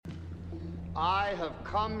I have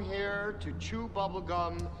come here to chew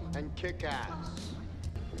bubblegum and kick ass.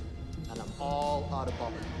 And I'm all out of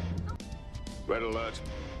bubblegum. Red alert.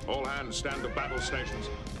 All hands stand to battle stations.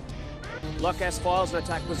 Lock S-files and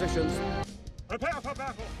attack positions. Prepare for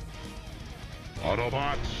battle.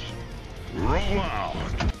 Autobots, roll out.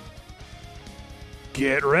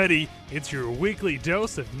 Get ready. It's your weekly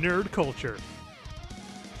dose of nerd culture.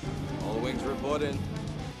 All wings report in.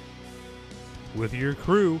 With your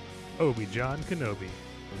crew, Obi-Wan Kenobi,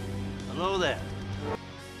 Hello there.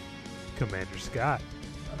 Commander Scott,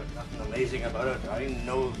 There's nothing amazing about it. I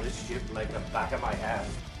know this ship like the back of my hand.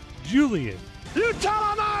 Julian, You tell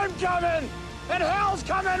them I'm coming! And hell's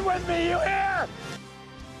coming with me, you hear?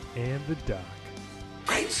 and the Doc.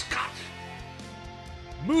 Great Scott!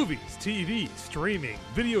 Movies, TV, streaming,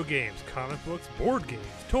 video games, comic books, board games,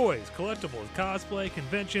 toys, collectibles, cosplay,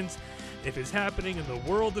 conventions. If it's happening in the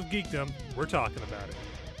world of geekdom, we're talking about it.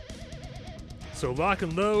 So lock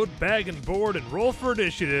and load, bag and board, and roll for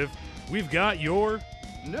initiative. We've got your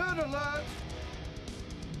Nerd alert!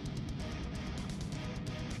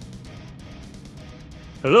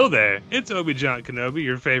 Hello there, it's Obi-Wan Kenobi,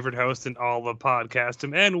 your favorite host in all of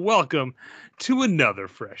podcasting, and welcome to another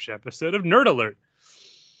fresh episode of Nerd Alert.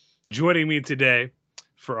 Joining me today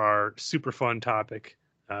for our super fun topic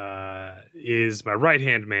is my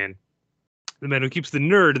right-hand man, the man who keeps the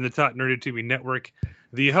nerd in the top Nerdy TV network,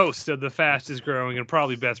 the host of the fastest growing and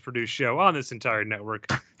probably best produced show on this entire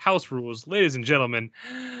network, House Rules. Ladies and gentlemen,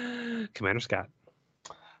 Commander Scott.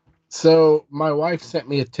 So my wife sent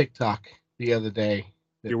me a TikTok the other day.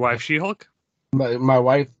 Your wife, She-Hulk? My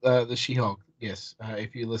wife, the She-Hulk. Yes.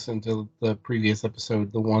 If you listen to the previous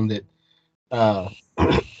episode, the one that,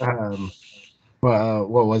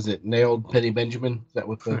 what was it? Nailed Penny Benjamin. Is that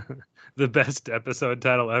what the The best episode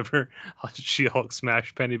title ever? She-Hulk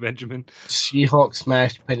smashed Penny Benjamin. She-Hulk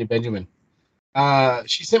smashed Penny Benjamin?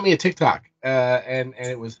 She sent me a TikTok, and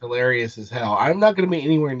it was hilarious as hell. I'm not going to be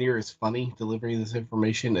anywhere near as funny delivering this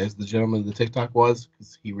information as the gentleman in the TikTok was,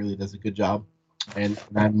 because he really does a good job, and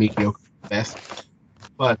I'm mediocre at best.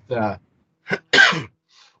 But it's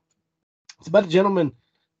about a gentleman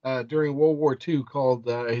during World War II called,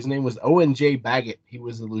 his name was Owen J. Baggett. He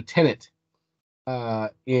was a lieutenant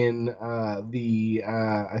in the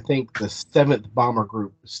I think the 7th Bomber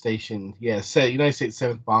Group stationed, United States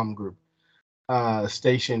 7th Bomb Group,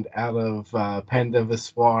 stationed out of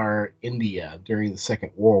Pandavaswar, India during the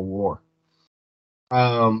Second World War.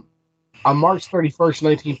 On March 31st,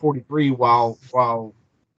 1943, while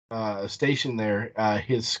stationed there,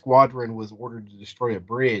 his squadron was ordered to destroy a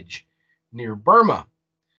bridge near Burma.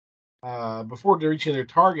 Before reaching their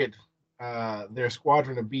target, their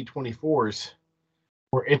squadron of B-24s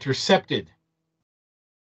were intercepted.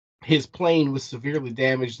 His plane was severely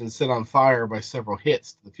damaged and set on fire by several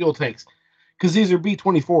hits to the fuel tanks. Because these are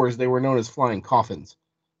B-24s, they were known as flying coffins,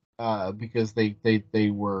 because they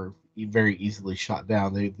were very easily shot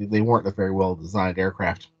down. They weren't a very well designed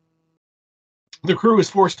aircraft. The crew was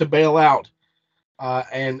forced to bail out,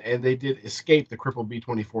 and they did escape the crippled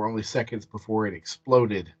B-24 only seconds before it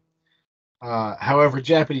exploded. However,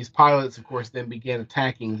 Japanese pilots, of course, then began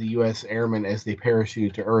attacking the U.S. airmen as they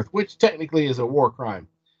parachuted to Earth, which technically is a war crime.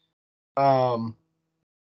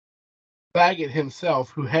 Baggett himself,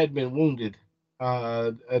 who had been wounded,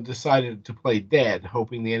 decided to play dead,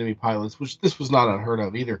 hoping the enemy pilots, which this was not unheard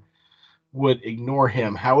of either, would ignore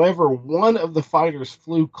him. However, one of the fighters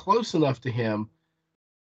flew close enough to him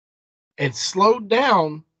and slowed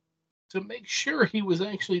down to make sure he was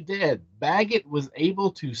actually dead. Baggett was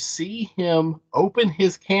able to see him open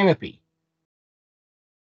his canopy.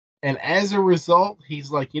 And as a result,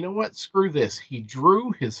 he's like, you know what? Screw this. He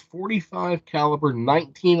drew his .45 caliber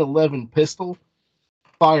 1911 pistol,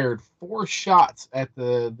 fired 4 shots at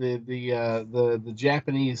the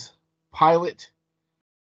Japanese pilot,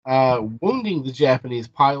 wounding the Japanese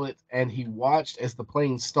pilot, and he watched as the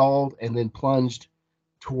plane stalled and then plunged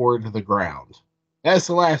toward the ground. That's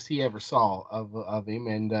the last he ever saw of him.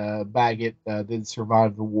 And Baggett did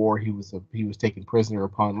survive the war. He was taken prisoner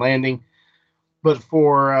upon landing, but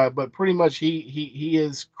pretty much he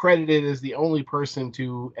is credited as the only person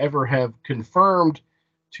to ever have confirmed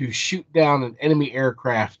to shoot down an enemy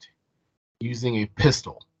aircraft using a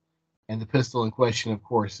pistol. And the pistol in question, of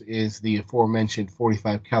course, is the aforementioned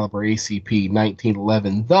 .45 caliber ACP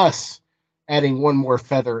 1911. Thus, adding one more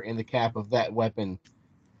feather in the cap of that weapon,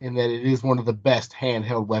 in that it is one of the best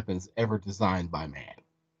handheld weapons ever designed by man.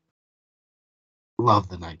 Love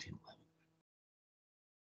the 1911.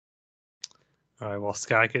 All right, well,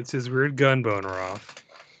 Scott gets his weird gun boner off.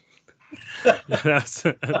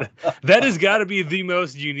 That has got to be the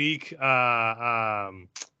most unique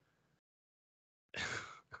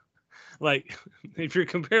like, if you're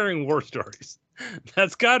comparing war stories,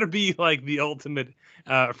 that's got to be like the ultimate,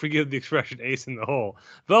 forgive the expression, ace in the hole.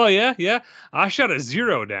 But, oh, yeah, I shot a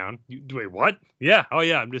 0 down. Wait, what? Yeah, oh,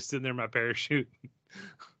 yeah, I'm just sitting there in my parachute.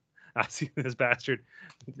 I see this bastard.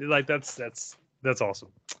 Like, that's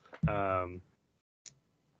awesome.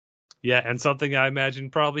 Yeah, and something I imagine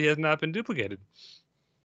probably has not been duplicated.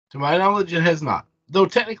 To my knowledge, it has not. Though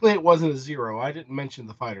technically it wasn't a 0. I didn't mention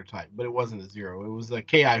the fighter type, but it wasn't a 0. It was a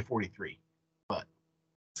Ki-43. But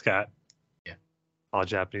Scott. Yeah. All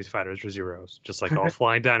Japanese fighters are 0s, just like all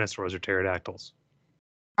flying dinosaurs are pterodactyls.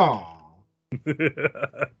 Oh.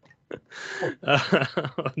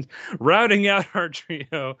 Rounding out our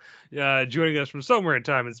trio, joining us from somewhere in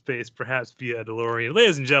time and space, perhaps via DeLorean.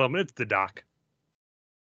 Ladies and gentlemen, it's the Doc.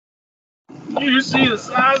 You see the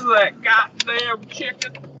size of that goddamn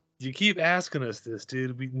chicken? You keep asking us this,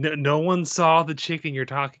 dude. No one saw the chicken you're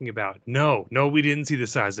talking about. No, we didn't see the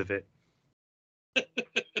size of it.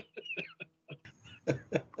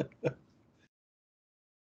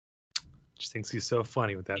 Just thinks he's so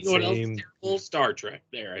funny with that same. Full Star Trek.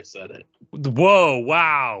 There, I said it. Whoa,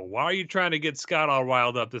 wow. Why are you trying to get Scott all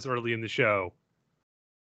riled up this early in the show?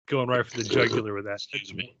 Going right for the jugular with that.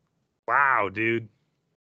 Excuse me. Wow, dude.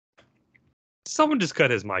 Someone just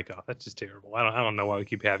cut his mic off. That's just terrible. I don't know why we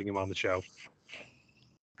keep having him on the show.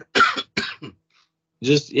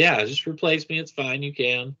 Just replace me. It's fine. You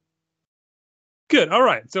can. Good. All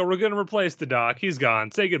right. So we're going to replace the Doc. He's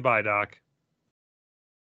gone. Say goodbye, Doc.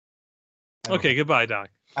 Okay, goodbye, Doc.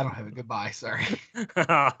 I don't have a goodbye. Sorry.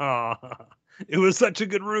 It was such a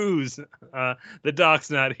good ruse. The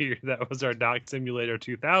Doc's not here. That was our Doc Simulator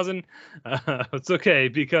 2000. It's okay,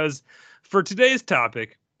 because for today's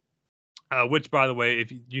topic, which, by the way,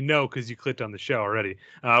 if you know, because you clicked on the show already,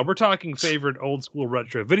 we're talking favorite old school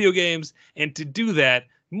retro video games. And to do that,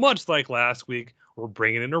 much like last week, we're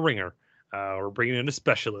bringing in a ringer. We're bringing in a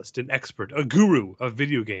specialist, an expert, a guru of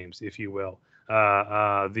video games, if you will.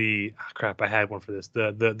 I had one for this.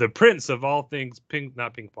 The prince of all things,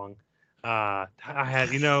 not ping pong. I had,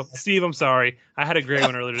 Steve, I'm sorry. I had a great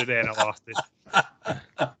one earlier today and I lost it.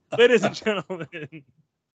 Ladies and gentlemen,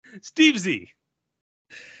 Steve Z.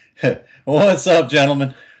 What's up,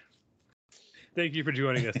 gentlemen? Thank you for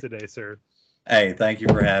joining us today, sir. Hey, thank you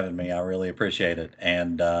for having me. I really appreciate it.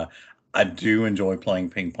 And I do enjoy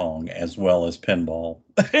playing ping pong as well as pinball.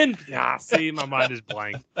 See, my mind is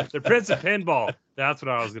blank. The Prince of Pinball. That's what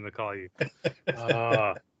I was going to call you.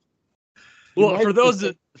 Well,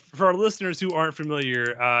 for our listeners who aren't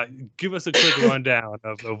familiar, give us a quick rundown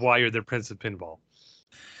of why you're the Prince of Pinball.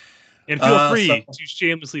 And feel free to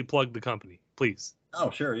shamelessly plug the company, please. Oh,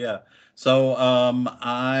 sure, yeah. So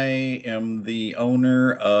I am the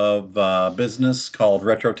owner of a business called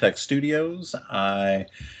RetroTech Studios. I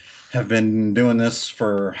have been doing this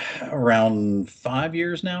for around 5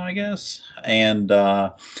 years now, I guess. And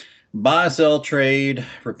buy, sell, trade,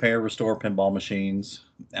 repair, restore pinball machines.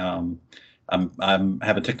 I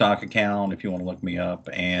have a TikTok account if you want to look me up,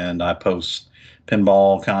 and I post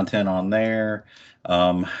pinball content on there.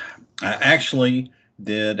 I actually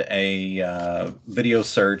did a video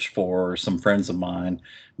search for some friends of mine.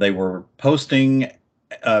 They were posting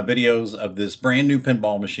videos of this brand new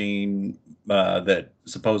pinball machine that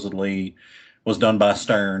supposedly was done by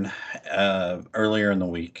Stern earlier in the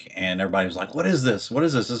week, and everybody was like, "What is this? What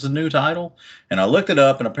is this? Is this a new title?" And I looked it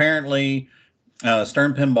up, and apparently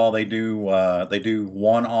Stern Pinball, they do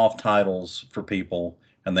one-off titles for people,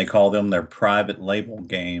 and they call them their private label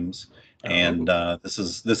games. And this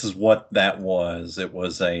is what that was. It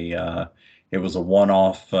was a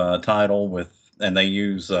one-off title and they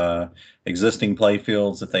use existing play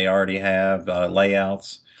fields that they already have,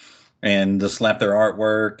 layouts, and just slap their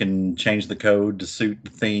artwork and change the code to suit the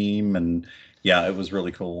theme. And yeah, it was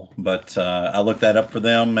really cool. But I looked that up for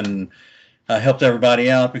them, and I helped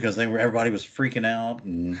everybody out because everybody was freaking out,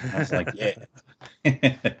 and I was like, yeah.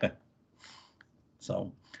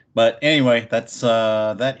 So. But anyway,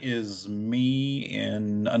 that is me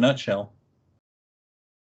in a nutshell.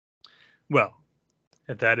 Well,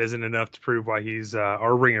 if that isn't enough to prove why he's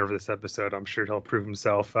our ringer for this episode, I'm sure he'll prove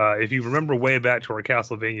himself. If you remember way back to our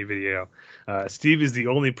Castlevania video, Steve is the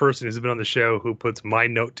only person who's been on the show who puts my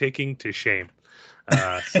note-taking to shame.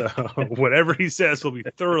 So whatever he says will be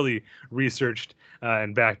thoroughly researched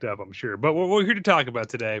and backed up, I'm sure. But what we're here to talk about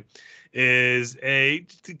today is a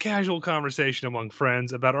casual conversation among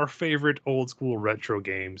friends about our favorite old school retro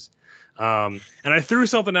games. And I threw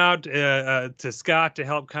something out to Scott to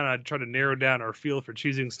help kind of try to narrow down our feel for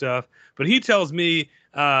choosing stuff. But he tells me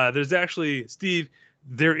there's actually, Steve,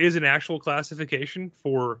 there is an actual classification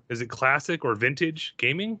for, is it classic or vintage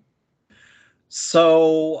gaming?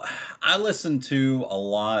 So I listen to a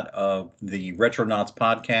lot of the Retronauts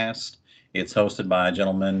podcast. It's hosted by a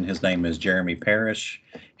gentleman. His name is Jeremy Parrish.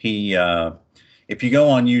 He, if you go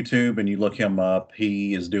on YouTube and you look him up,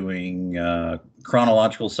 he is doing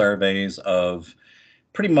chronological surveys of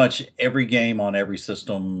pretty much every game on every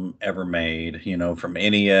system ever made, you know, from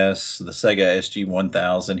NES, the Sega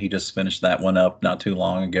SG-1000. He just finished that one up not too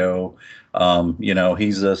long ago. You know,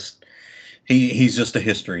 he's just a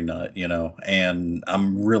history nut, you know, and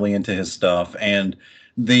I'm really into his stuff. And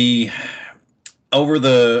over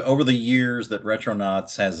the years that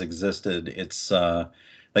Retronauts has existed, it's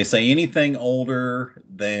they say anything older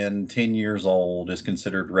than 10 years old is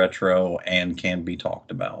considered retro and can be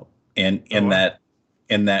talked about in that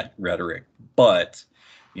rhetoric. But,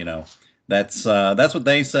 you know, that's what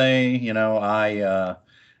they say. You know,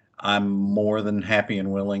 I'm more than happy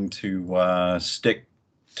and willing to stick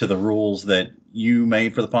to the rules that you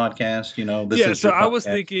made for the podcast. You know, this is so I was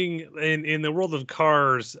thinking in the world of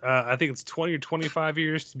cars, I think it's 20 or 25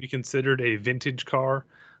 years to be considered a vintage car.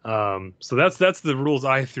 So that's the rules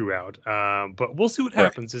I threw out. But we'll see what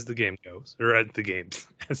happens as the game goes, or as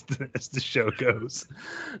the show goes.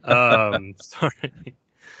 Sorry.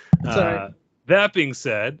 That being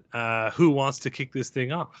said, who wants to kick this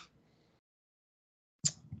thing off?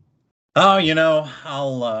 Oh, you know,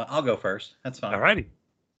 I'll go first. That's fine. All righty.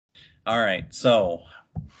 All right. So,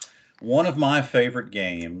 one of my favorite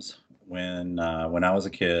games when I was a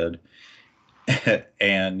kid,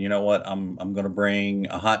 and you know what, I'm going to bring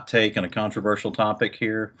a hot take and a controversial topic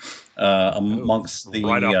here amongst the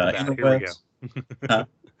right off the bat. Here we go.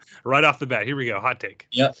 Right off the bat, here we go. Hot take.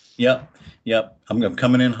 Yep. I'm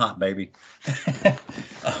coming in hot, baby.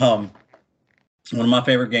 One of my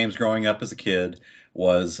favorite games growing up as a kid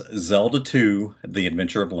was Zelda 2: The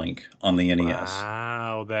Adventure of Link on the NES.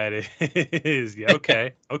 Wow, that is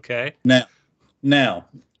okay. Now,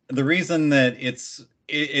 the reason that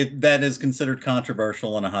that is considered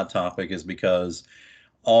controversial and a hot topic is because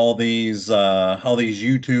all these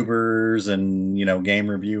YouTubers and, you know, game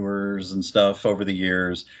reviewers and stuff over the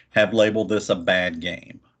years have labeled this a bad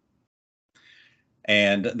game.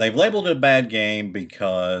 And they've labeled it a bad game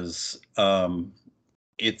because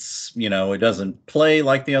it's, you know, it doesn't play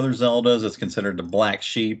like the other Zeldas. It's considered the black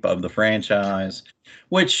sheep of the franchise,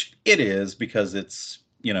 which it is because it's,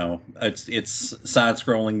 you know, it's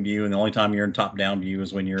side-scrolling view, and the only time you're in top-down view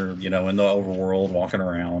is when you're, you know, in the overworld walking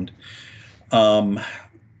around. And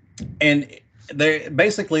they're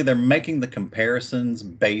making the comparisons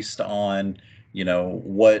based on, you know,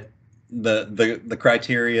 what the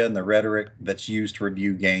criteria and the rhetoric that's used to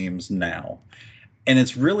review games now. And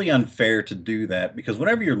it's really unfair to do that, because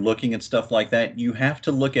whenever you're looking at stuff like that, you have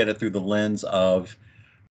to look at it through the lens of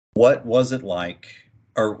what was it like,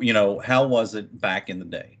 or, you know, how was it back in the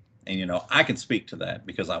day? And, you know, I can speak to that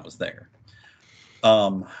because I was there.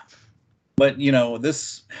 But, you know,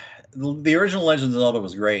 the original Legend of Zelda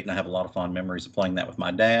was great, and I have a lot of fond memories of playing that with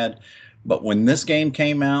my dad. But when this game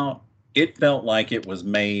came out, it felt like it was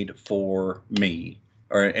made for me,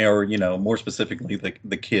 or you know, more specifically,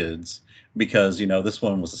 the kids. Because, you know, this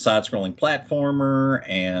one was a side-scrolling platformer,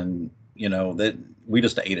 and, you know, that we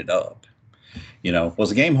just ate it up. You know, was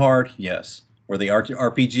the game hard? Yes. Were the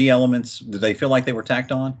RPG elements, did they feel like they were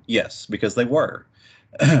tacked on? Yes, because they were.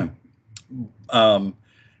 And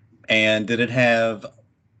did it have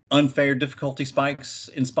unfair difficulty spikes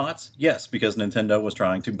in spots? Yes, because Nintendo was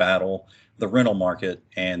trying to battle the rental market,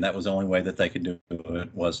 and that was the only way that they could do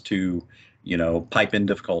it, was to, you know, pipe in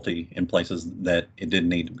difficulty in places that it didn't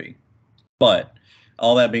need to be. But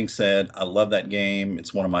all that being said, I love that game.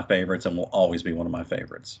 It's one of my favorites and will always be one of my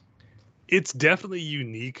favorites. It's definitely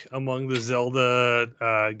unique among the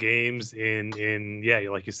Zelda games. In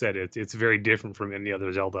like you said, it's very different from any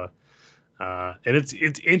other Zelda, and it's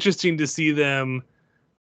interesting to see them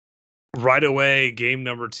right away. Game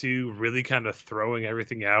number 2, really kind of throwing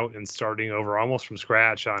everything out and starting over almost from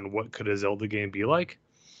scratch on what could a Zelda game be like.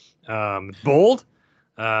 Bold.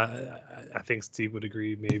 I think Steve would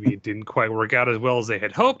agree. Maybe it didn't quite work out as well as they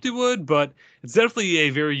had hoped it would, but it's definitely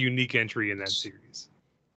a very unique entry in that series.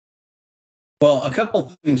 Well, a couple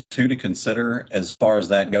of things too to consider as far as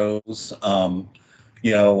that goes.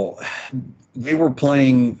 You know, they were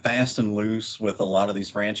playing fast and loose with a lot of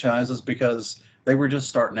these franchises because they were just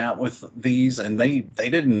starting out with these, and they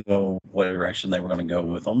didn't know what direction they were going to go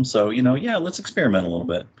with them. So, you know, yeah, let's experiment a little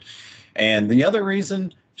bit. And the other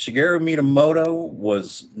reason, Shigeru Miyamoto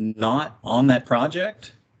was not on that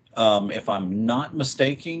project. If I'm not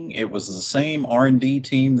mistaken, it was the same R&D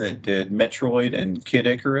team that did Metroid and Kid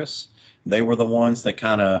Icarus. They were the ones that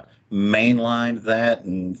kind of mainlined that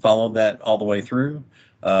and followed that all the way through.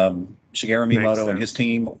 Shigeru Miyamoto and his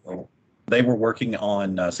team, they were working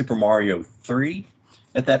on Super Mario 3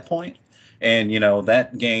 at that point. And,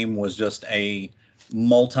 that game was just a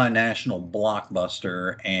multinational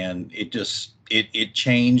blockbuster, and it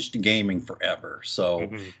changed gaming forever. So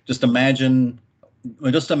just imagine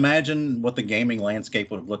what the gaming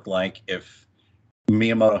landscape would have looked like if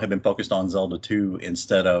Miyamoto had been focused on Zelda 2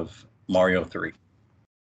 instead of Mario 3.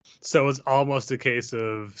 So it's almost a case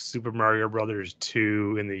of Super Mario Brothers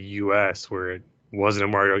 2 in the US, where it wasn't a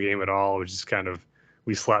Mario game at all. It was just kind of,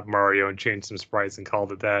 we slapped Mario and changed some sprites and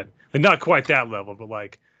called it that. And not quite that level, but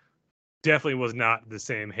like definitely was not the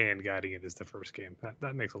same hand guiding it as the first game.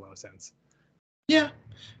 That makes a lot of sense. Yeah.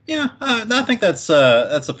 I think that's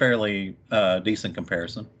a fairly decent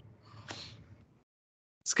comparison.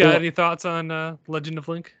 Scott, any thoughts on Legend of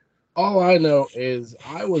Link? All I know is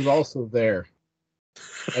I was also there.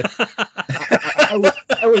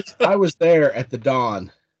 I was there at the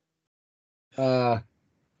dawn. I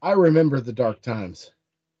remember the dark times.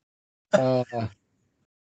 And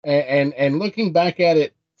looking back at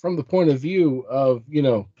it from the point of view of,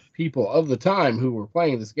 people of the time who were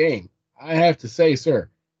playing this game, I have to say, sir,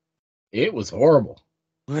 it was horrible.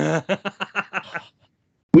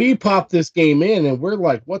 We popped this game in and we're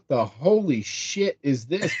like, what the holy shit is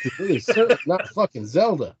this? Because it is certainly not fucking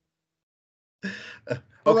Zelda.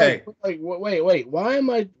 Okay. Wait. Why am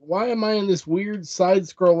I in this weird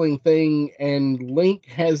side-scrolling thing, and Link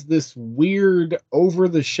has this weird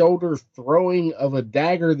over-the-shoulder throwing of a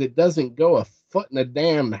dagger that doesn't go a foot and a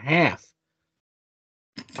damn half?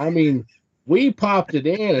 I mean, we popped it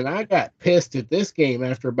in, and I got pissed at this game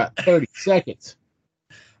after about 30 seconds.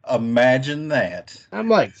 Imagine that. I'm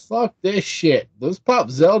like, fuck this shit. Let's pop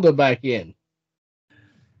Zelda back in.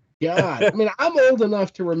 God, I mean, I'm old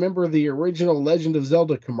enough to remember the original Legend of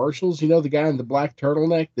Zelda commercials. The guy in the black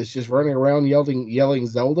turtleneck that's just running around yelling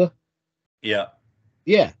Zelda. Yeah.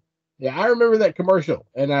 I remember that commercial,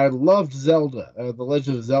 and I loved Zelda, the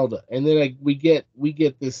Legend of Zelda. And then we get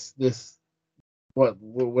this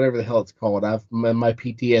whatever the hell it's called. My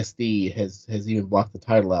PTSD has even blocked the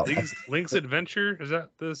title out. Link's Adventure, is that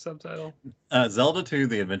the subtitle? Zelda 2: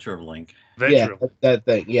 The Adventure of Link. That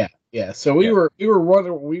thing. Yeah. So we were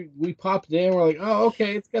wondering. We popped in. We're like, oh,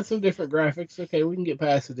 okay, it's got some different graphics. Okay, we can get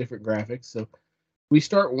past the different graphics. So we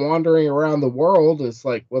start wandering around the world. It's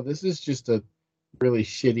like, well, this is just a really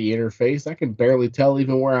shitty interface. I can barely tell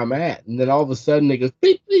even where I'm at. And then all of a sudden it goes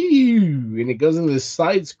beep, beep, and it goes into this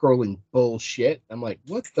side-scrolling bullshit. I'm like,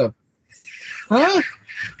 what the? Huh?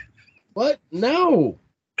 What? No.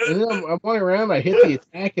 And then I'm walking around, I hit the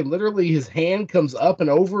attack, and literally his hand comes up and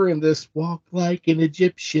over in this walk like an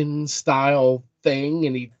Egyptian style thing,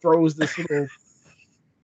 and he throws this little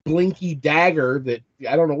blinky dagger that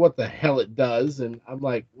I don't know what the hell it does, and I'm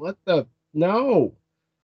like, what the? No.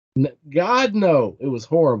 God, no. It was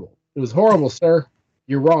horrible. It was horrible, sir.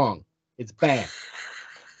 You're wrong. It's bad.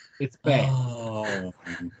 It's bad. Oh.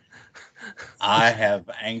 I have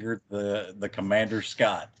angered the Commander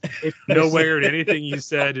Scott. Nowhere in anything you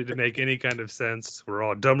said did it make any kind of sense. We're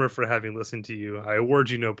all dumber for having listened to you. I award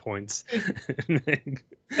you no points. May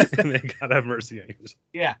God have mercy on you.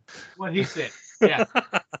 Yeah, what he said. Yeah.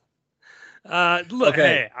 Look,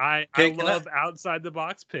 Okay. Hey, I love outside the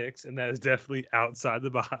box picks, and that is definitely outside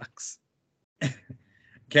the box.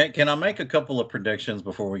 Can I make a couple of predictions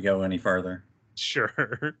before we go any further?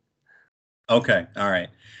 Sure. Okay. All right.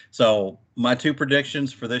 So my two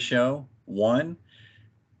predictions for this show: one,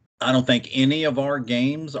 I don't think any of our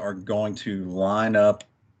games are going to line up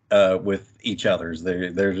with each other's.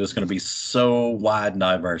 They're just going to be so wide and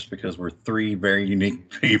diverse because we're three very unique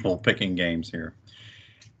people picking games here.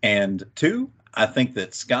 And two, I think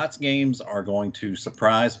that Scott's games are going to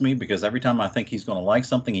surprise me because every time I think he's going to like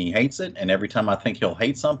something, he hates it. And every time I think he'll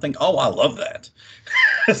hate something, oh, I love that.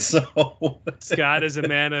 So Scott is a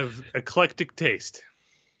man of eclectic taste.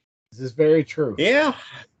 This is very true. Yeah.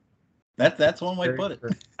 That's one way to put it.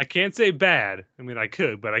 I can't say bad. I mean, I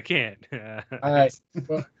could, but I can't. All right.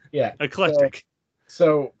 Well, yeah. Eclectic.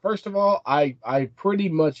 So first of all, I pretty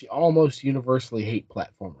much almost universally hate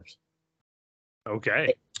platformers.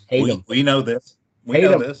 Okay. Hate them. We know this. We Hate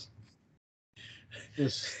know 'em. this. The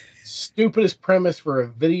stupidest premise for a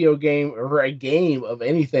video game or a game of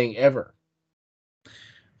anything ever.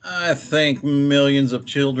 I think millions of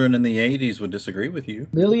children in the 80s would disagree with you.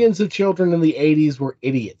 Millions of children in the 80s were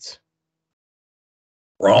idiots.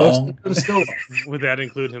 Wrong. Most of them still are. Would that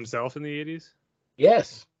include himself in the 80s?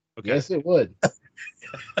 Yes. Okay. Yes, it would.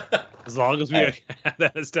 As long as we have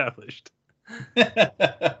that established.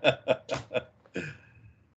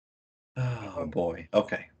 Oh boy.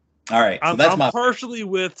 Okay. All right, so I'm partially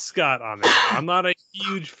with Scott on that. I'm not a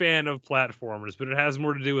huge fan of platformers, but it has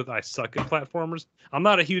more to do with I suck at platformers. I'm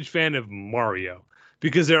not a huge fan of Mario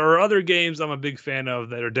because there are other games I'm a big fan of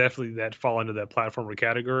that are definitely that fall into that platformer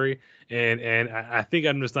category, and I think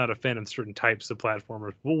I'm just not a fan of certain types of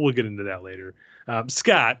platformers. We'll get into that later.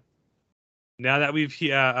 Scott, now that we've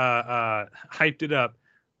hyped it up,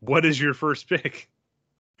 what is your first pick?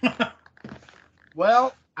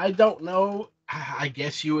 Well, I don't know. I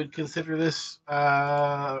guess you would consider this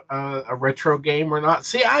a retro game or not.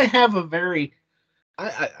 See, I have a very,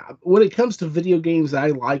 when it comes to video games I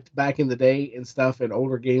liked back in the day and stuff, and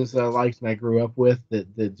older games that I liked and I grew up with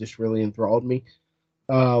that just really enthralled me.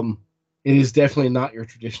 It is definitely not your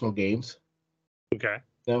traditional games. Okay.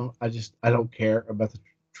 No, I don't care about the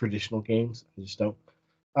traditional games. I just don't.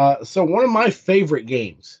 So one of my favorite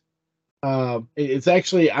games. It's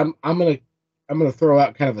actually I'm gonna throw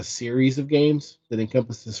out kind of a series of games that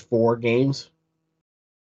encompasses 4 games.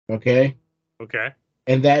 Okay. Okay.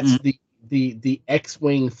 And that's the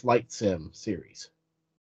X-Wing Flight Sim series.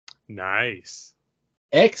 Nice.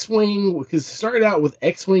 X-Wing, because it started out with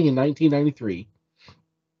X-Wing in 1993,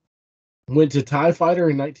 went to TIE Fighter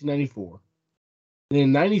in 1994. And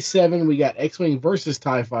in 97 we got X-Wing versus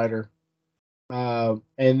TIE Fighter. And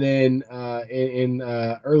then in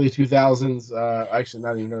early 2000s, actually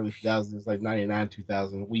not even early 2000s, it's like 99,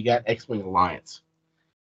 2000, we got X-Wing Alliance.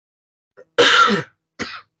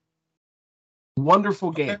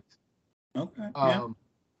 Wonderful games. Okay.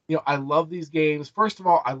 I love these games. First of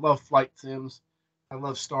all, I love flight sims. I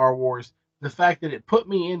love Star Wars. The fact that it put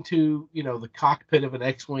me into, the cockpit of an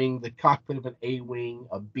X-Wing, the cockpit of an A-Wing,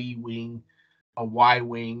 a B-Wing, a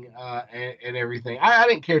Y-Wing, and everything. I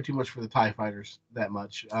didn't care too much for the TIE Fighters that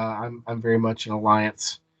much. I'm very much an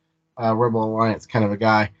Alliance, Rebel Alliance kind of a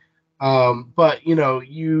guy. But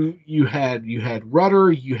you had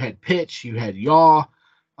rudder, you had pitch, you had yaw.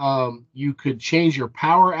 You could change your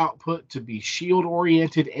power output to be shield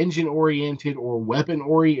oriented, engine oriented, or weapon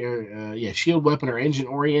shield, weapon, or engine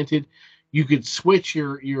oriented. You could switch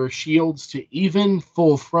your shields to even,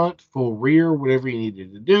 full front, full rear, whatever you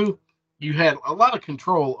needed to do. You had a lot of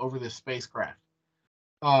control over this spacecraft.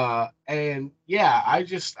 And yeah, I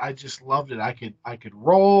just loved it. I could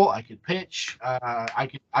roll, I could pitch,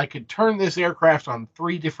 I could turn this aircraft on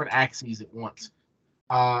 3 different axes at once.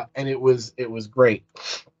 And it was great.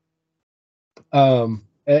 And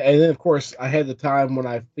then of course I had the time when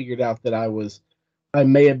I figured out that I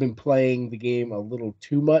may have been playing the game a little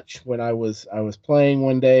too much when I was playing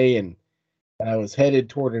one day, and I was headed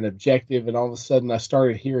toward an objective, and all of a sudden I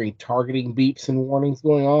started hearing targeting beeps and warnings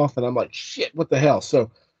going off, and I'm like, shit, what the hell?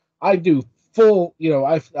 So I do full,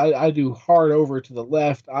 I do hard over to the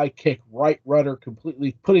left. I kick right rudder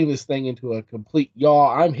completely, putting this thing into a complete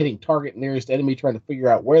yaw. I'm hitting target nearest enemy, trying to figure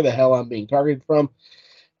out where the hell I'm being targeted from.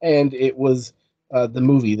 And it was the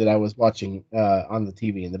movie that I was watching on the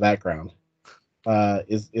TV in the background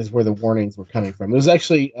is where the warnings were coming from. It was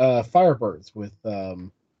actually Firebirds with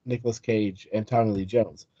Nicolas Cage and Tommy Lee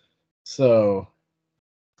Jones. So,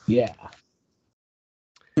 yeah.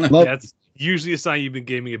 That's usually a sign you've been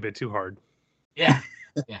gaming a bit too hard. Yeah.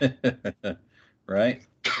 Right.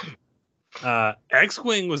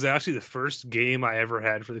 X-Wing was actually the first game I ever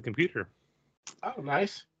had for the computer. Oh,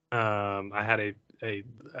 nice. I had a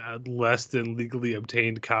less than legally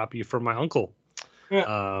obtained copy from my uncle.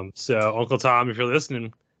 Yeah. So Uncle Tom, if you're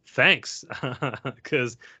listening, thanks,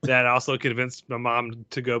 because that also convinced my mom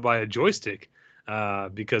to go buy a joystick,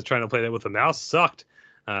 because trying to play that with a mouse sucked.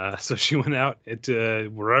 So she went out to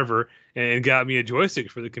wherever and got me a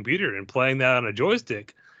joystick for the computer, and playing that on a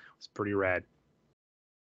joystick was pretty rad.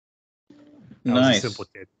 I was a simple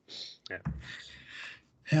kid. Yeah.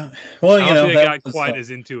 Yeah. Well, I don't think I got quite as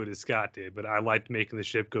into it as Scott did, but I liked making the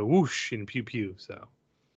ship go whoosh and pew pew. So.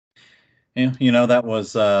 Yeah, that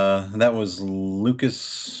was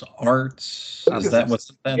Lucas Arts. Is that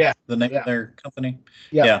what's the name of their company?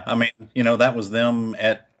 Yeah. I mean, that was them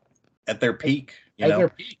at their peak. Their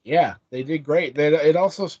peak, yeah, they did great. It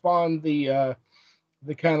also spawned the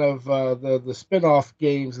kind of the spin-off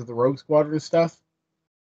games of the Rogue Squadron stuff.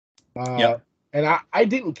 And I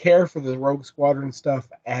didn't care for the Rogue Squadron stuff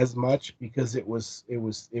as much because it was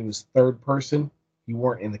third person. You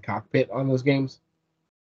weren't in the cockpit on those games.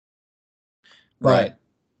 Right.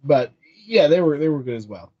 But yeah, they were good as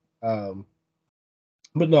well.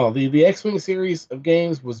 But no, the X-Wing series of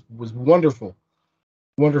games was wonderful.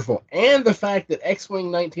 Wonderful. And the fact that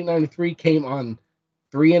X-Wing 1993 came on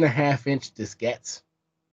 3.5-inch diskettes.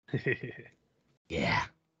 Yeah.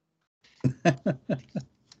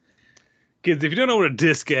 Kids, if you don't know what a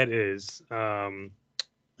diskette is,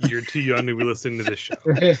 You're too young to be listening to this show.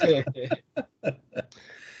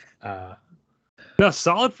 No,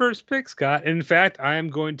 solid first pick, Scott. In fact, I am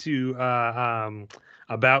going to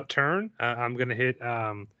about turn. I'm going to hit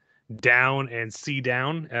down and C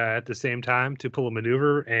down at the same time to pull a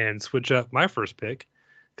maneuver and switch up my first pick.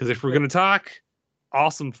 Because if we're going to talk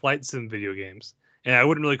awesome flight sim video games, and I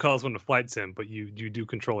wouldn't really call this one a flight sim, but you do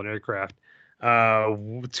control an aircraft.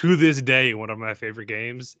 To this day, one of my favorite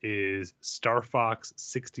games is Star Fox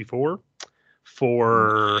 64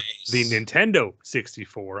 for the Nintendo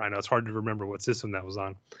 64. I know it's hard to remember what system that was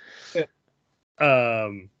on.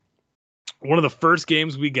 One of the first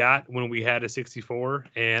games we got when we had a 64,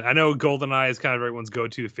 and I know GoldenEye is kind of everyone's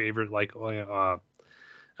go-to favorite, like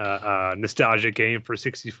nostalgic game for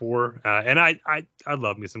 64. And I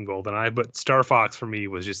love me some GoldenEye, but Star Fox for me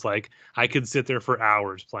was just like, I could sit there for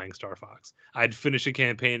hours playing Star Fox. I'd finish a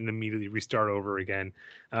campaign and immediately restart over again.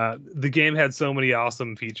 The game had so many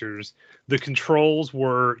awesome features. The controls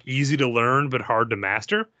were easy to learn, but hard to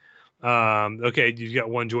master. Okay, you got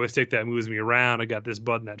one joystick that moves me around. I got this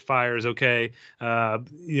button that fires. Okay. As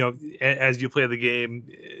you play the game,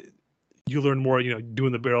 you learn more,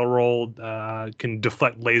 doing the barrel roll, can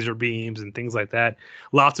deflect laser beams and things like that.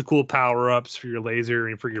 Lots of cool power-ups for your laser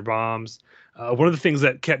and for your bombs. One of the things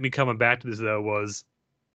that kept me coming back to this, though, was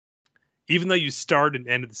even though you start and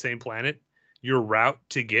end at the same planet, your route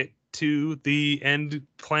to get to the end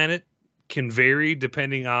planet can vary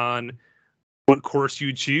depending on what course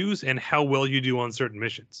you choose and how well you do on certain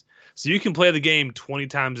missions. So you can play the game 20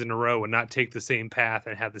 times in a row and not take the same path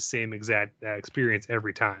and have the same exact experience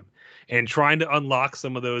every time. And trying to unlock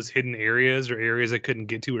some of those hidden areas or areas I couldn't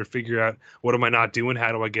get to, or figure out what am I not doing?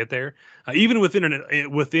 How do I get there? Even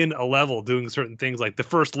within a level, doing certain things, like the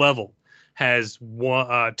first level has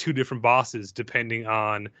two different bosses depending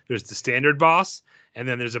on, there's the standard boss, and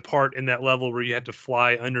then there's a part in that level where you have to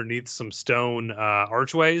fly underneath some stone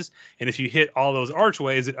archways. And if you hit all those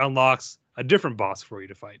archways, it unlocks a different boss for you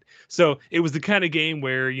to fight. So it was the kind of game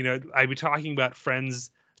where, I'd be talking to friends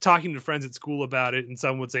at school about it, and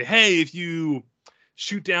someone would say, hey, if you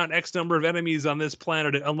shoot down X number of enemies on this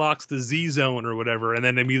planet, it unlocks the Z zone or whatever, and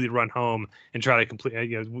then immediately run home and try to complete,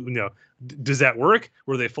 does that work?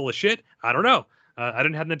 Were they full of shit? I don't know. I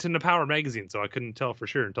didn't have Nintendo Power magazine, so I couldn't tell for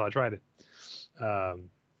sure until I tried it.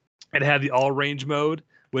 It had the all range mode,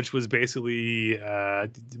 which was basically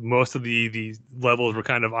most of the levels were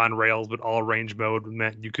kind of on rails, but all range mode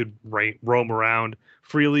meant you could roam around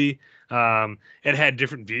freely. It had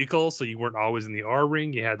different vehicles, so you weren't always in the R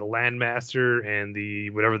ring. You had the Landmaster and the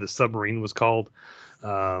whatever the submarine was called.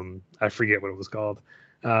 I forget what it was called.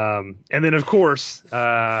 And then, of course,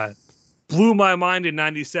 blew my mind in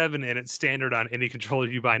 '97, and it's standard on any controller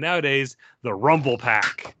you buy nowadays, the Rumble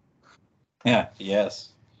Pack. Yeah, yes.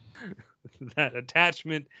 That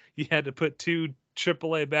attachment, you had to put 2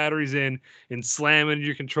 AAA batteries in and slam into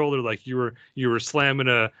your controller like you were slamming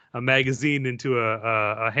a magazine into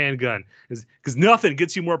a handgun. Because nothing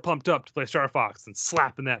gets you more pumped up to play Star Fox than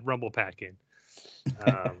slapping that Rumble Pack in.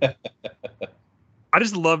 I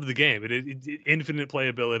just loved the game. It infinite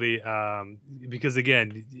playability, because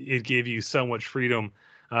again, it gave you so much freedom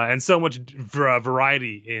and so much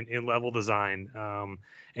variety in level design.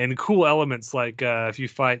 And cool elements like if you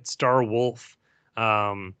fight Star Wolf,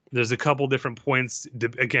 there's a couple different points,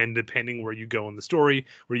 again, depending where you go in the story,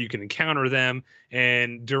 where you can encounter them.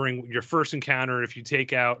 And during your first encounter, if you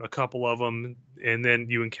take out a couple of them and then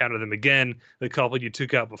you encounter them again, the couple you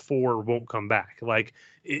took out before won't come back. Like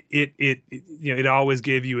it always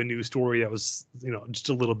gave you a new story that was, just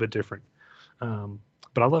a little bit different.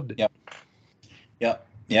 But I loved it. Yep.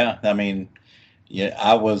 Yeah. I mean,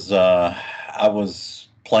 I was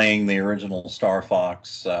playing the original Star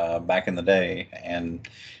Fox back in the day, and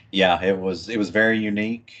it was very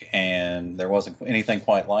unique, and there wasn't anything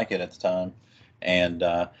quite like it at the time. And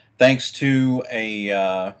thanks to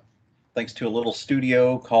a little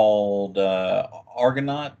studio called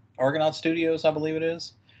Argonaut Studios, I believe it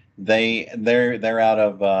is. They're out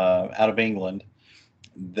of England.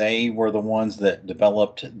 They were the ones that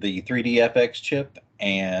developed the 3DFX chip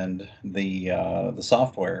and the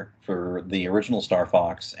software for the original Star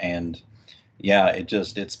Fox, and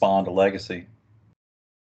it spawned a legacy.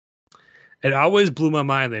 It always blew my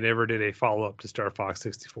mind they never did a follow-up to Star Fox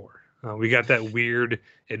 64. We got that weird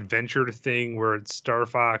adventure thing where it's Star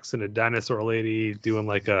Fox and a dinosaur lady doing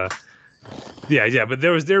like a but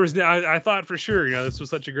there was I thought for sure, this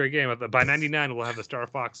was such a great game. By '99 we'll have the Star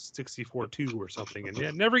Fox 64 2 or something,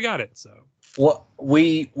 and never got it. So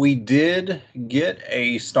we did get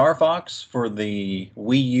a Star Fox for the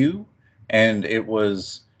Wii U, and it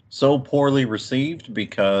was so poorly received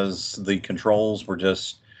because the controls were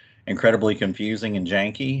just incredibly confusing and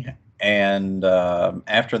janky. And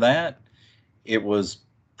after that, it was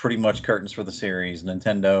pretty much curtains for the series.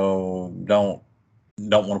 Nintendo don't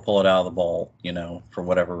want to pull it out of the vault, for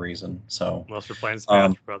whatever reason. So unless we're playing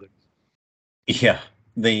Smash Brothers. Yeah,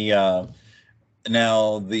 now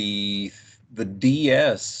the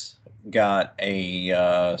DS got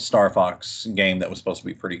a Star Fox game that was supposed to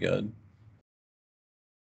be pretty good.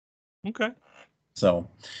 Okay. So,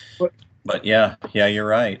 but yeah, you're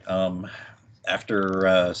right.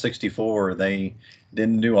 After 64, they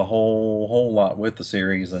didn't do a whole lot with the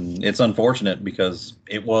series, and it's unfortunate because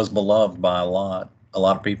it was beloved by a lot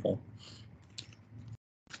of people.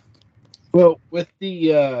 Well, with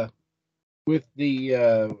the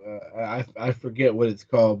I forget what it's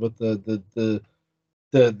called, but the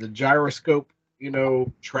gyroscope,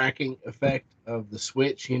 tracking effect of the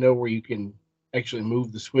Switch, where you can actually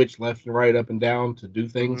move the Switch left and right, up and down to do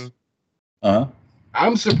things. Mm-hmm.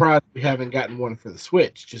 I'm surprised we haven't gotten one for the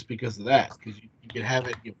Switch just because of that, because you could have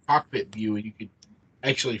it in cockpit view and you could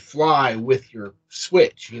actually fly with your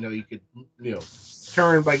Switch. You could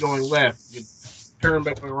turn by going left, you could turn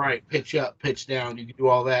by going right, pitch up, pitch down. You could do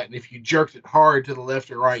all that, and if you jerked it hard to the left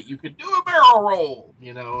or right, you could do a barrel roll.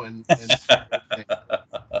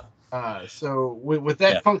 So with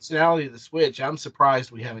that functionality of the Switch, I'm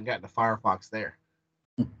surprised we haven't gotten a Firefox there.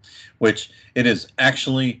 Which it is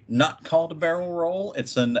actually not called a barrel roll;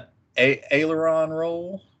 it's an aileron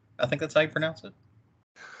roll. I think that's how you pronounce it.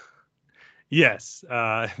 Yes,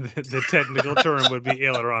 the technical term would be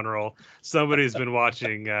aileron roll. Somebody's been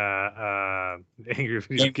watching Angry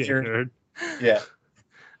Video Game Nerd. Yeah.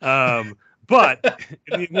 But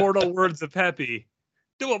in the immortal words of Peppy,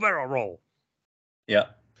 do a barrel roll. Yeah.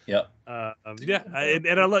 Yep.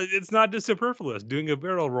 And I love, it's not just superfluous. Doing a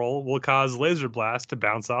barrel roll will cause Laser Blast to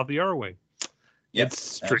bounce off the R-Wing. Yep,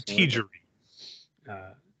 it's strategery.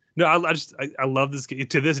 No, I love this game.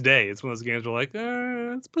 To this day, it's one of those games where like,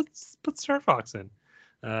 let's put Star Fox in.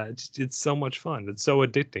 It's so much fun. It's so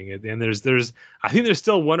addicting. And there's I think there's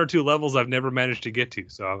still one or two levels I've never managed to get to.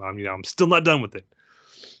 So I'm still not done with it.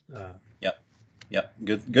 Yep.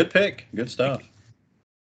 Good pick. Good stuff.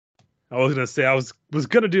 I was gonna say I was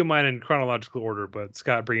gonna do mine in chronological order, but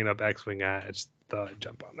Scott bringing up X-Wing, I just thought I'd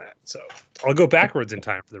jump on that. So I'll go backwards in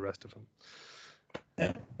time for the rest of them.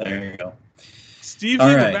 Yeah, there you go. Steve,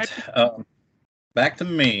 all right. Back to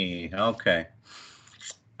me. Okay.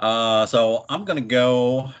 So I'm gonna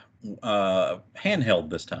go handheld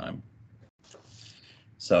this time.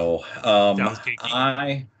 So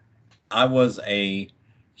I was a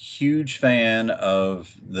huge fan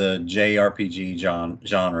of the JRPG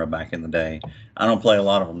genre back in the day. I don't play a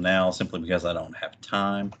lot of them now simply because I don't have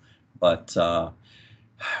time. But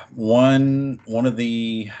one of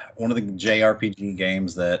the JRPG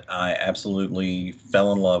games that I absolutely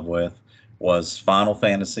fell in love with was Final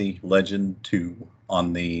Fantasy Legend 2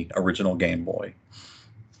 on the original Game Boy.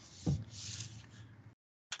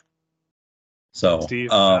 So, Steve,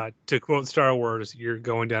 to quote Star Wars, "You're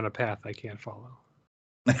going down a path I can't follow."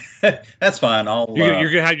 That's fine.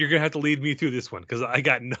 You're gonna have to lead me through this one because I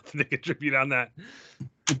got nothing to contribute on that.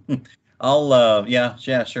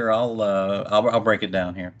 Sure. I'll break it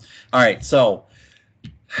down here. All right. So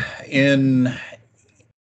in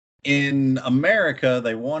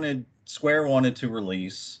America, Square wanted to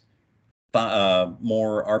release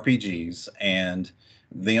more RPGs, and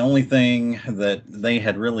the only thing that they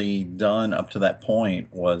had really done up to that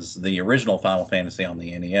point was the original Final Fantasy on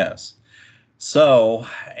the NES. So,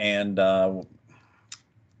 and I'd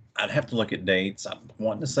have to look at dates. I'm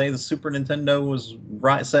wanting to say the Super Nintendo was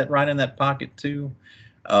set right in that pocket too.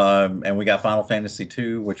 And we got Final Fantasy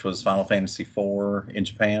II, which was Final Fantasy IV in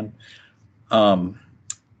Japan.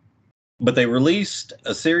 But they released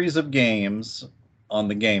a series of games on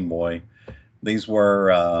the Game Boy. These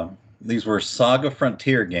were Saga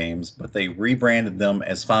Frontier games, but they rebranded them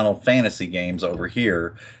as Final Fantasy games over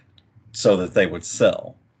here so that they would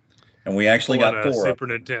sell. And we actually got 4. Super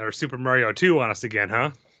Nintendo or Super Mario 2 on us again, huh?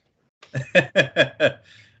 Kind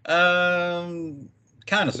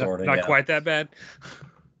of, sort of. Not quite that bad.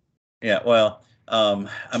 Yeah, well, I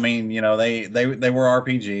mean, they were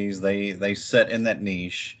RPGs. They set in that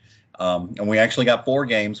niche. And we actually got 4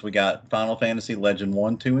 games. We got Final Fantasy Legend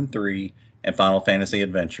 1, 2, and 3, and Final Fantasy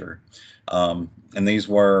Adventure. And these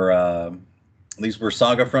were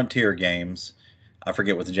Saga Frontier games. I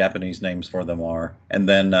forget what the Japanese names for them are. And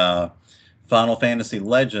then Final Fantasy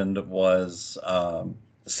Legend was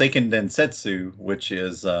Seiken Densetsu, which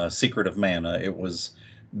is Secret of Mana. It was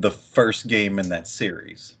the first game in that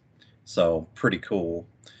series. So pretty cool.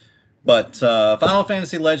 But Final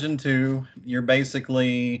Fantasy Legend 2, you're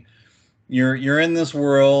basically you're in this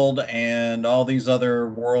world, and all these other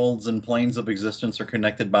worlds and planes of existence are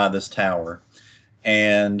connected by this tower.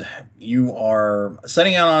 And you are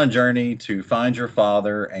setting out on a journey to find your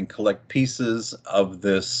father and collect pieces of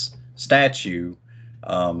this statue.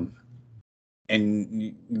 And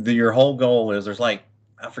your whole goal is there's like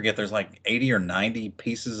 80 or 90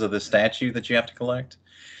 pieces of the statue that you have to collect.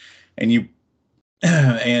 And you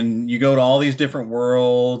go to all these different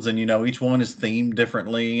worlds, and each one is themed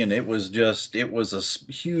differently. And it was a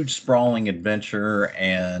huge sprawling adventure.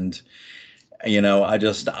 And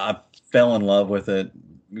I fell in love with it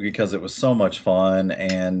because it was so much fun,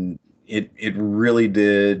 and it really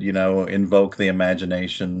did, invoke the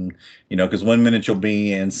imagination, because one minute you'll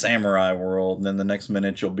be in samurai world, and then the next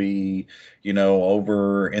minute you'll be,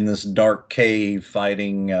 over in this dark cave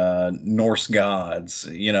fighting Norse gods,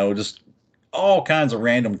 just all kinds of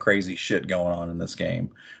random crazy shit going on in this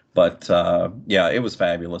game. But yeah, it was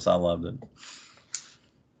fabulous. I loved it.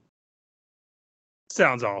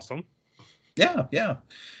 Sounds awesome. Yeah.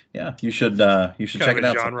 You should check it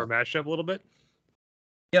out. Genre mashup a little bit.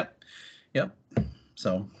 Yep.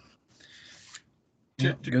 So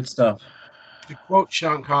good stuff. To quote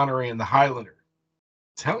Sean Connery in The Highlander,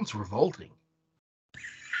 sounds revolting.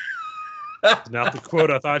 Not the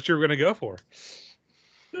quote I thought you were going to go for.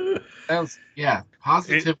 Sounds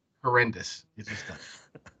positive horrendous. It's just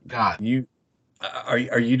God. You are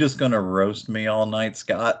you just going to roast me all night,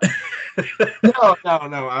 Scott?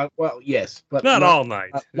 No. Well, yes, but not all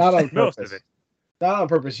night. Not on most purpose. of it. Not on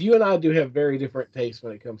purpose. You and I do have very different tastes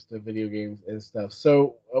when it comes to video games and stuff.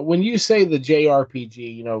 So when you say the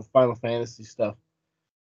JRPG, Final Fantasy stuff,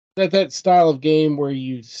 that style of game where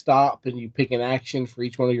you stop and you pick an action for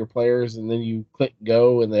each one of your players, and then you click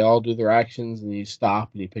go and they all do their actions, and you stop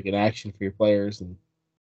and you pick an action for your players, and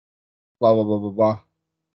blah blah blah blah blah.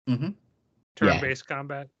 Mm-hmm. Turn-based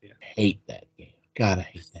combat. Yeah. Hate that game. God, I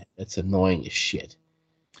hate that. That's annoying as shit.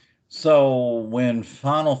 So when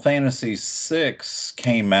Final Fantasy VI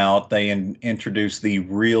came out, they introduced the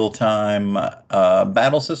real-time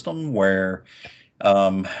battle system where,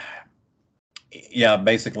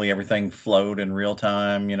 basically everything flowed in real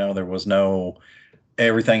time. There was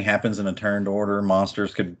everything happens in a turned order.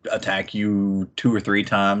 Monsters could attack you 2 or 3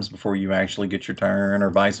 times before you actually get your turn, or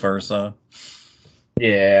vice versa.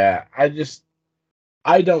 Yeah,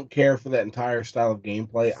 I don't care for that entire style of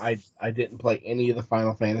gameplay. I didn't play any of the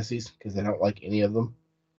Final Fantasies because I don't like any of them.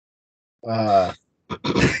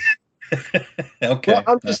 Okay. Well,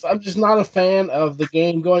 I'm just not a fan of the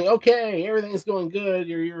game going, okay, everything's going good.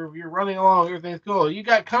 You're running along, everything's cool. You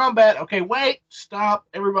got combat. Okay, wait, stop.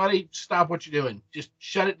 Everybody, stop what you're doing. Just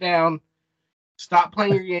shut it down. Stop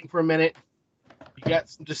playing your game for a minute. You got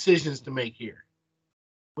some decisions to make here.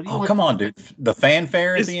 Come on, dude. The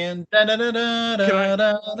fanfare at the end. I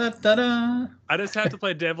just have to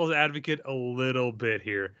play devil's advocate a little bit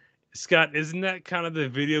here. Scott, isn't that kind of the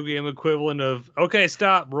video game equivalent of, okay,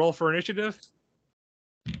 stop, roll for initiative?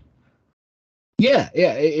 Yeah,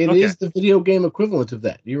 it Okay. is the video game equivalent of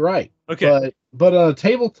that. You're right. Okay. But on a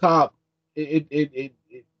tabletop, the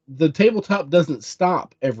tabletop doesn't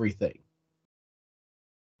stop everything.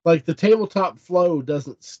 Like the tabletop flow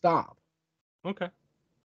doesn't stop. Okay.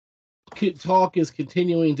 Talk is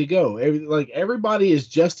continuing to go. Everybody is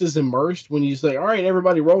just as immersed when you say, all right,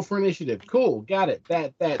 everybody roll for initiative. Cool, got it.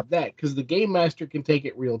 That, because the game master can take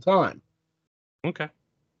it real time. Okay.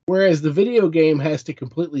 Whereas the video game has to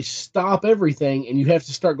completely stop everything, and you have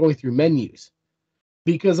to start going through menus.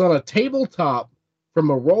 Because on a tabletop, from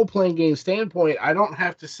a role-playing game standpoint, I don't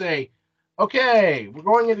have to say, okay, we're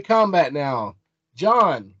going into combat now.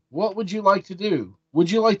 John, what would you like to do?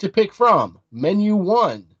 Would you like to pick from menu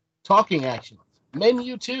 1? Talking actions.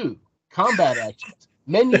 Menu 2, combat actions.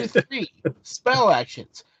 Menu 3, spell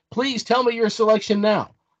actions. Please tell me your selection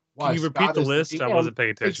now. Can you repeat the list? I wasn't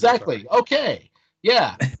paying attention. Exactly. Okay.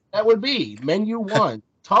 Yeah, that would be menu 1,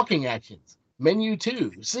 talking actions. Menu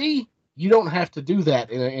 2. See, you don't have to do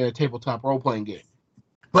that in a tabletop role-playing game.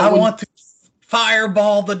 But I want to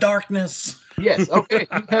fireball the darkness. Yes. Okay.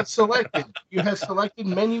 You have selected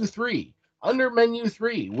menu 3. Under menu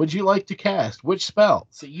 3, would you like to cast which spell?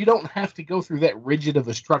 So you don't have to go through that rigid of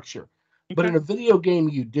a structure, but in a video game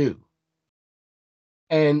you do.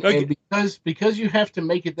 And because you have to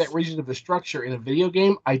make it that rigid of a structure in a video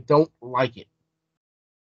game, I don't like it.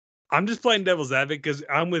 I'm just playing devil's advocate because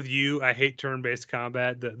I'm with you. I hate turn-based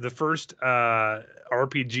combat. The first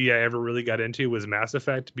RPG I ever really got into was Mass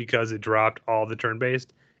Effect because it dropped all the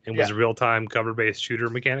turn-based and was real-time cover-based shooter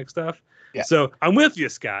mechanic stuff. Yeah. So I'm with you,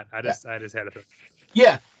 Scott. I just had to.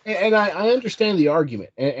 Yeah, and I understand the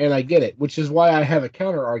argument, and I get it, which is why I have a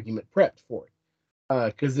counter argument prepped for it.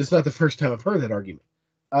 because it's not the first time I've heard that argument.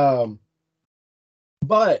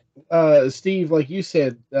 But Steve, like you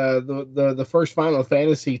said, the first Final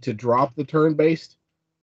Fantasy to drop the turn-based,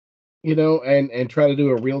 and try to do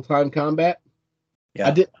a real-time combat. Yeah.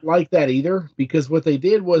 I didn't like that either, because what they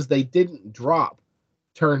did was they didn't drop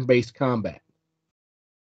turn-based combat.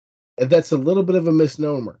 And that's a little bit of a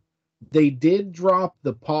misnomer. They did drop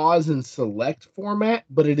the pause and select format,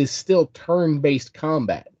 but it is still turn-based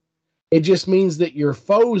combat. It just means that your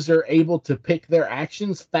foes are able to pick their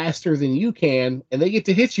actions faster than you can, and they get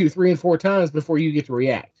to hit you 3 and 4 times before you get to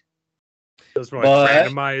react. Those were like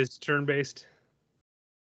randomized turn-based.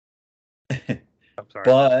 I'm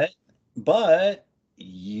sorry. But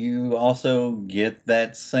you also get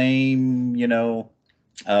that same,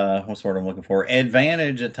 what's the word I'm looking for?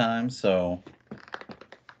 Advantage at times. So,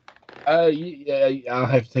 yeah, I'll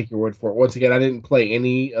have to take your word for it. Once again, I didn't play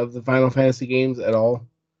any of the Final Fantasy games at all.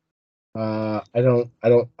 I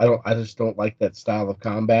just don't like that style of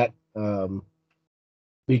combat.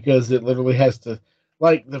 Because it literally has to,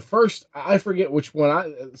 like the first, I forget which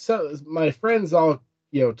one. So my friends all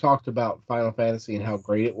talked about Final Fantasy and how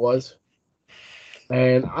great it was.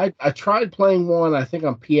 And I tried playing one, I think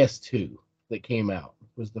on PS2 that came out.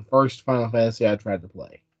 It was the first Final Fantasy I tried to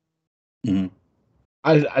play. Mm-hmm.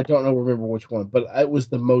 I don't remember which one, but it was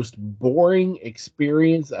the most boring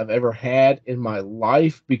experience I've ever had in my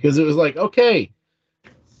life, because it was like, okay,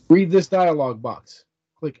 read this dialogue box.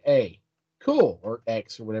 Click A. Cool. Or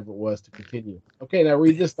X or whatever it was to continue. Okay, now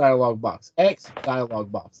read this dialogue box. X, dialogue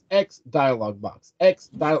box. X, dialogue box. X,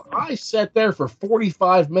 I sat there for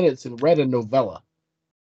 45 minutes and read a novella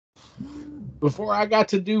before I got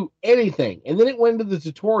to do anything. And then it went into the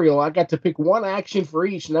tutorial. I got to pick one action for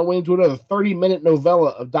each, and I went into another 30-minute novella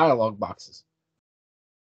of dialogue boxes.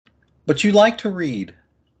 But you like to read.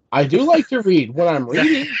 I do like to read when I'm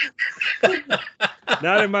reading.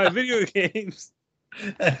 Not in my video games.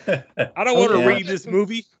 I don't want to read this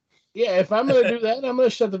movie. Yeah, if I'm going to do that, I'm going to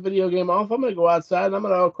shut the video game off. I'm going to go outside and I'm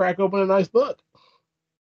going to crack open a nice book.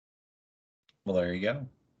 Well, there you go.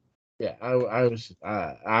 Yeah,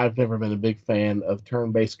 I've never been a big fan of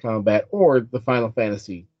turn-based combat or the Final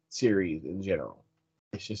Fantasy series in general.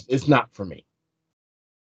 It's not for me.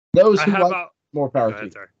 Those who like more power to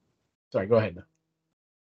you. Sorry, go ahead now.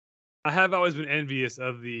 I have always been envious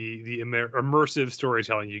of the immersive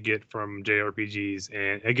storytelling you get from JRPGs,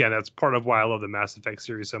 and again, that's part of why I love the Mass Effect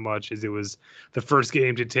series so much. Is it was the first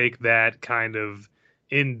game to take that kind of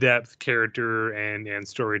in-depth character and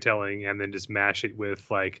storytelling, and then just mash it with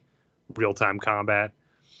like real-time combat.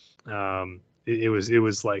 It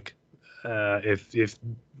was like if this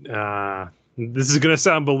is gonna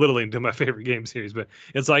sound belittling to my favorite game series, but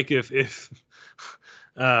it's like if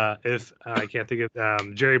I can't think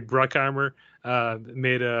of Jerry Bruckheimer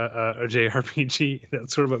made a JRPG.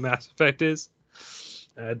 That's sort of what Mass Effect is.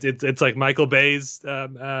 It's like Michael Bay's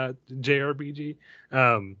JRPG.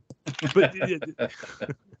 But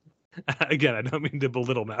again, I don't mean to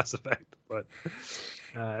belittle Mass Effect, but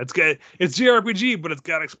it's JRPG, but it's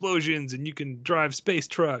got explosions and you can drive space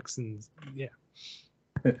trucks and yeah.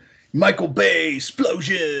 Michael Bay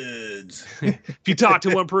explosions. If you talk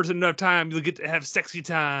to one person enough time, you'll get to have sexy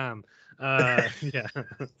time. Yeah.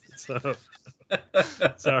 So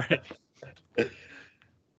sorry.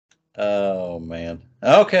 Oh man.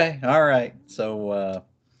 Okay. All right. So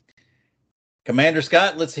Commander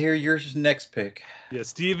Scott, let's hear your next pick. Yeah,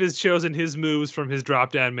 Steve has chosen his moves from his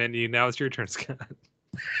drop-down menu. Now it's your turn, Scott.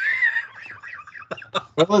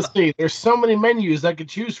 Well, let's see. There's so many menus I could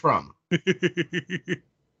choose from. I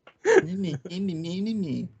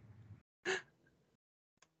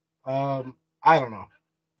don't know.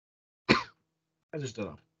 I just don't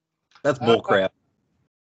know. That's bullcrap.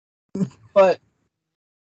 But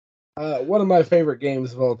one of my favorite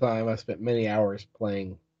games of all time. I spent many hours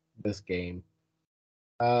playing this game,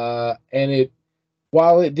 and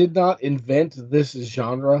while it did not invent this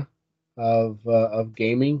genre of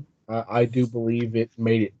gaming, I do believe it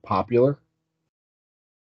made it popular.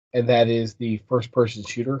 And that is the first-person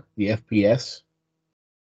shooter, the FPS.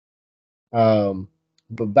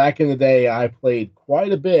 But back in the day, I played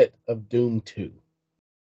quite a bit of Doom 2.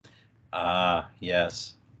 Ah,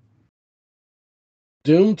 yes.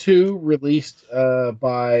 Doom 2 released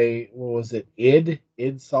by, what was it, id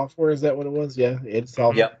Software, is that what it was? Yeah, id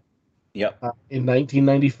Software. Yep. In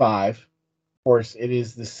 1995. Of course, it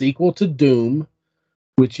is the sequel to Doom,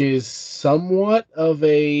 which is somewhat of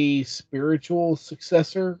a spiritual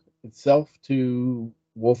successor itself to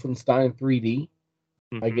Wolfenstein 3D.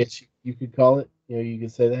 Mm-hmm. I guess you could call it. You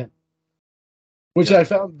could say that. Which I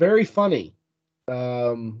found very funny.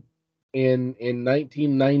 in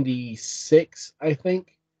 1996, I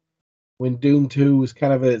think, when Doom 2 was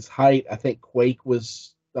kind of at its height. I think Quake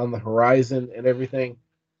was on the horizon and everything.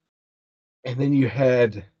 And then you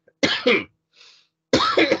had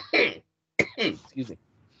excuse me.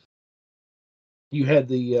 You had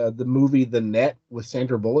the movie The Net with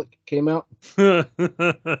Sandra Bullock came out.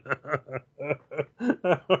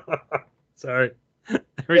 Sorry.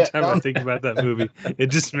 Every time I think about that movie, it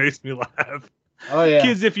just makes me laugh. Oh yeah.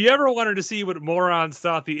 Kids, if you ever wanted to see what morons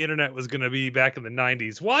thought the internet was going to be back in the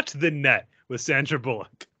 90s, watch The Net with Sandra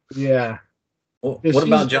Bullock. Yeah. Well, what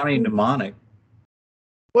about Johnny Mnemonic?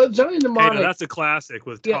 Well, Johnny Mnemonic. Hey, no, that's a classic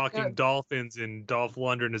with talking dolphins and Dolph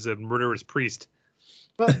Lundgren as a murderous priest.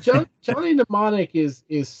 But Johnny Mnemonic is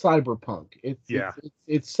cyberpunk.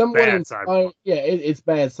 It's somewhat bad inspired. cyberpunk. Yeah, it's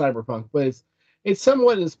bad cyberpunk, but it's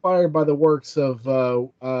somewhat inspired by the works of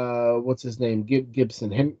what's his name,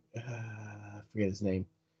 Gibson. I forget his name.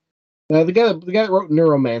 The guy that wrote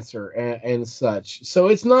Neuromancer and such. So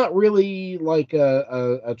it's not really like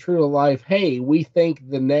a true to life. Hey, we think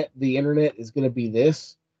the internet is going to be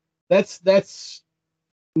this. That's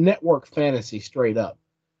network fantasy straight up.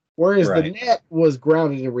 Whereas the net was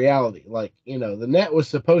grounded in reality. Like, the net was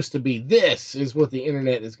supposed to be, this is what the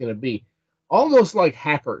internet is going to be. Almost like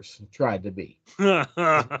Hackers tried to be. Love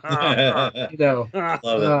that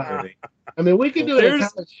movie. I mean, we could do an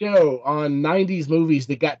entire show on 90s movies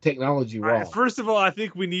that got technology wrong. First of all, I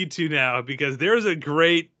think we need to now, because there's a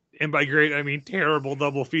great, and by great, I mean terrible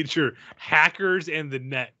double feature, Hackers and the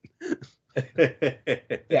Net.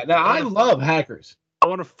 Yeah, now I love Hackers. I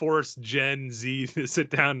want to force Gen Z to sit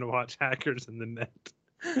down and watch Hackers in the Net.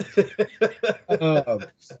 This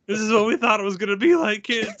is what we thought it was going to be like,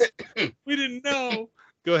 kids. We didn't know.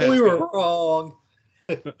 Go ahead. We were wrong.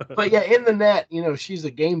 But yeah, in the Net, she's a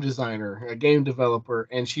game designer, a game developer,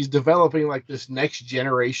 and she's developing like this next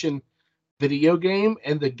generation video game,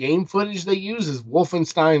 and the game footage they use is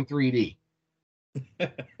Wolfenstein 3D.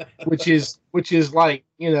 which is like,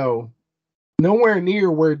 nowhere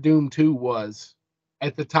near where Doom 2 was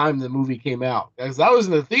at the time the movie came out. As I was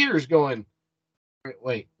in the theaters going,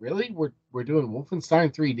 wait, really? We're doing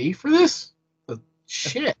Wolfenstein 3D for this?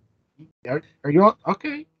 Shit. Are you on?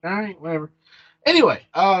 Okay. All right, whatever. Anyway,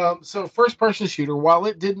 so first-person shooter, while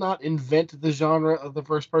it did not invent the genre of the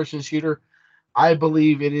first-person shooter, I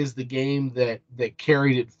believe it is the game that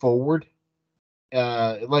carried it forward.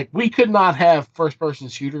 Like, we could not have first-person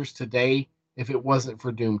shooters today if it wasn't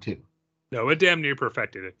for Doom 2. No, it damn near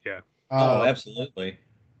perfected it, yeah. Absolutely.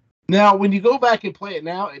 Now, when you go back and play it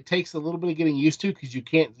now, it takes a little bit of getting used to, because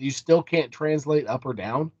you still can't translate up or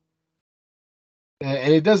down.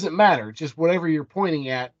 And it doesn't matter. Just whatever you're pointing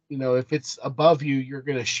at, if it's above you, you're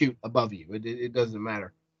going to shoot above you. It doesn't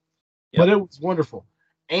matter. Yep. But it was wonderful.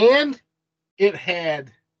 And it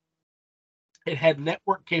had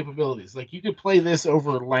network capabilities. Like, you could play this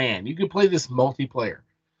over LAN. You could play this multiplayer.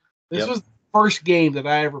 This was the first game that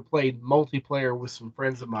I ever played multiplayer with some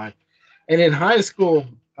friends of mine. And in high school,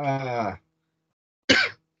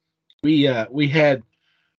 we had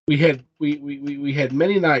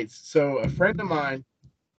many nights. So a friend of mine,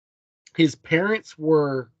 his parents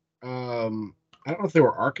were, I don't know if they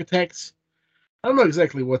were architects. I don't know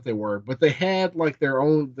exactly what they were, but they had like their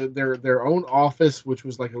own office, which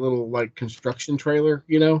was like a little like construction trailer,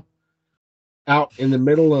 out in the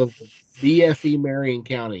middle of BFE Marion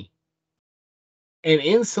County. And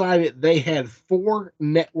inside it, they had 4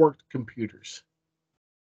 networked computers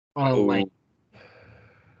on a LAN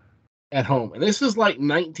at home. And this is like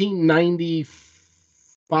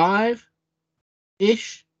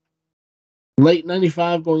 1995-ish, late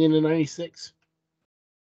 95 going into 96.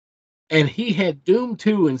 And he had Doom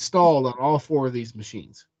 2 installed on all 4 of these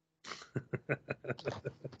machines.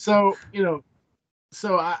 So,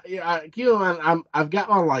 I've got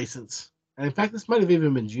my license. And in fact, this might have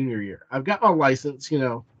even been junior year. I've got my license,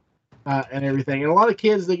 and everything. And a lot of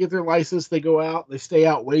kids, they get their license, they go out, they stay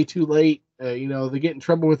out way too late. They get in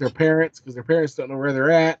trouble with their parents because their parents don't know where they're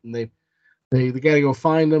at, and they got to go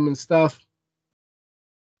find them and stuff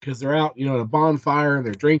because they're out, at a bonfire and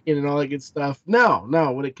they're drinking and all that good stuff. No,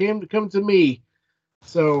 when it come to me,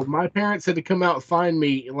 so my parents had to come out and find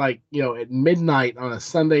me like, at midnight on a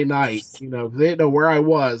Sunday night, because they didn't know where I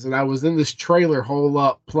was, and I was in this trailer hole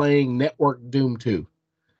up playing Network Doom 2.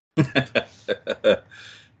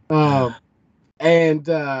 And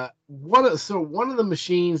one of the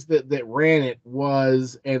machines that ran it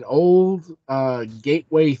was an old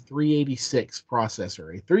Gateway 386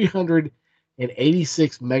 processor, a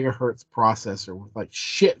 386 megahertz processor with like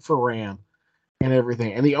shit for RAM and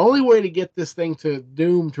everything. And the only way to get this thing to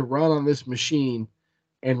Doom to run on this machine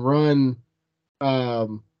and run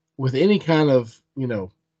with any kind of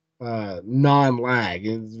non-lag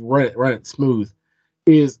and run it smooth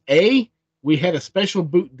is we had a special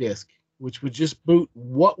boot disk which would just boot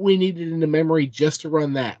what we needed in the memory just to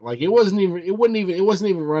run that. Like it wasn't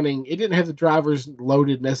even running. It didn't have the drivers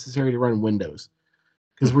loaded necessary to run Windows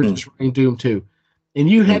because we're just running Doom 2, and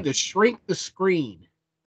you had to shrink the screen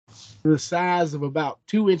to the size of about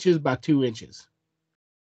 2 inches by 2 inches.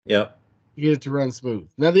 Yep. You get it to run smooth.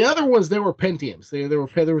 Now the other ones, there were Pentiums. There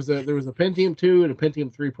was a Pentium 2 and a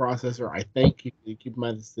Pentium 3 processor. I think keep in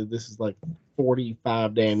mind this is like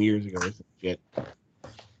 45 damn years ago or some shit.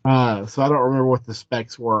 So I don't remember what the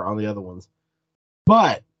specs were on the other ones,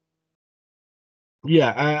 but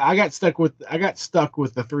yeah, I got stuck with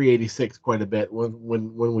the 386 quite a bit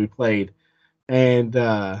when we played, and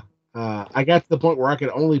I got to the point where I could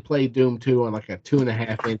only play Doom 2 on like a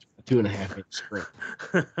 2.5 inch by 2.5 inch screen.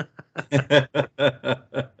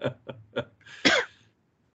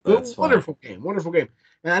 That's wonderful game.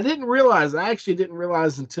 And I actually didn't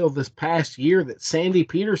realize until this past year that Sandy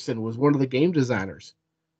Peterson was one of the game designers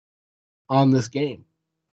on this game.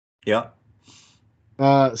 Yeah.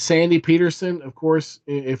 Sandy Peterson, of course,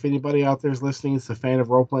 if anybody out there is listening, is a fan of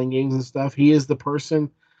role-playing games and stuff, he is the person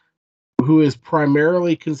who is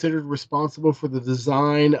primarily considered responsible for the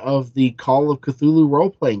design of the Call of Cthulhu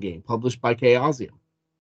role-playing game published by Chaosium.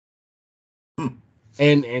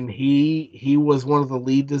 And he was one of the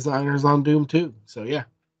lead designers on Doom 2. So yeah.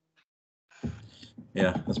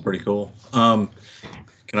 Yeah, that's pretty cool.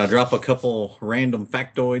 Can I drop a couple random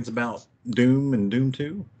factoids about Doom and Doom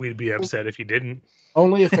 2? We'd be upset if you didn't.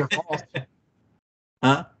 Only if they're false.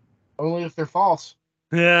 Huh? Only if they're false.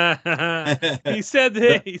 Yeah. He said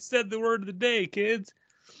the word of the day, kids.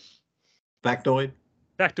 Factoid?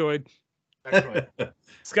 Factoid.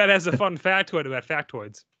 Scott has a fun factoid about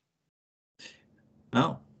factoids.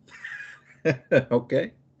 Oh.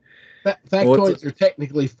 Okay. Factoids are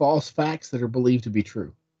technically false facts that are believed to be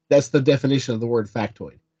true. That's the definition of the word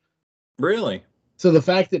factoid. Really? So the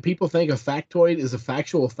fact that people think a factoid is a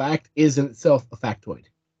factual fact is in itself a factoid.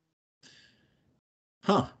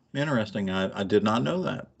 Huh. Interesting. I did not know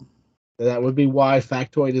that. That would be why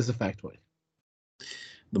factoid is a factoid.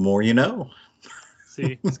 The more you know.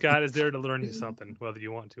 See, Scott is there to learn you something, whether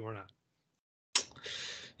you want to or not.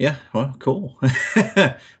 Yeah, well, cool.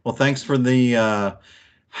 Well, thanks for the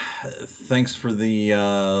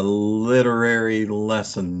literary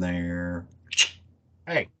lesson there.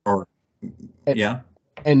 Hey. Yeah.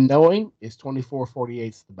 And knowing is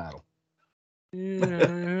 24/48 the battle.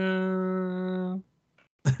 Yeah.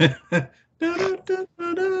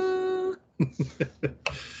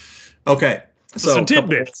 Okay. So some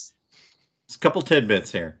tidbits. Couple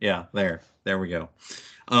tidbits here. Yeah, there we go.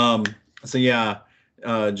 So yeah,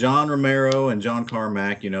 John Romero and John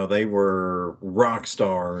Carmack, they were rock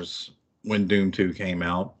stars when Doom 2 came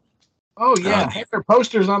out. Oh yeah, I had their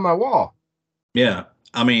posters on my wall. Yeah,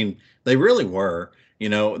 I mean, they really were.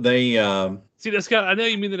 They See, Scott, I know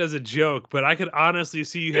you mean that as a joke, but I could honestly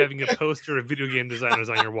see you having a poster of video game designers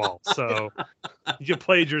on your wall. So you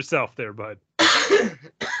played yourself there, bud.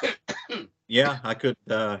 Yeah, I could.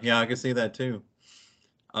 I could see that too.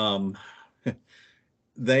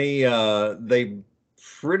 They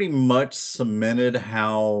pretty much cemented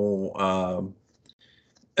how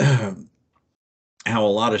a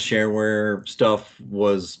lot of shareware stuff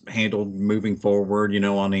was handled moving forward,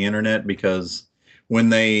 on the internet, because when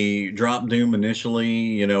they dropped Doom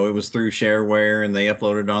initially, it was through shareware and they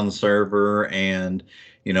uploaded it on the server, and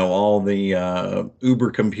all the uber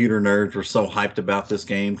computer nerds were so hyped about this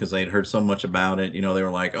game because they'd heard so much about it. They were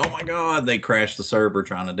like, oh my God, they crashed the server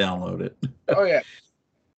trying to download it. Oh yeah.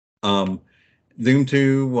 Doom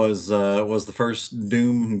 2 was the first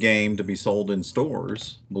Doom game to be sold in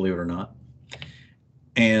stores, believe it or not.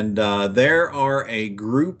 And there are a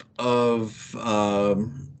group of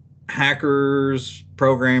hackers,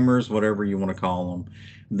 programmers, whatever you want to call them,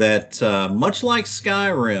 that much like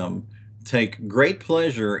Skyrim, take great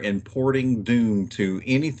pleasure in porting Doom to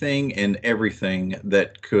anything and everything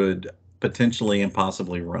that could potentially and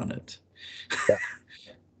possibly run it. Yeah.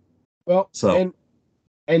 Well,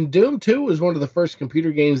 and Doom 2 was one of the first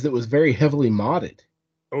computer games that was very heavily modded.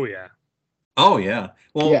 Oh yeah. Oh yeah.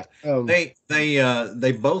 Well, yeah,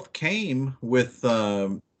 they both came with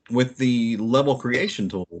the level creation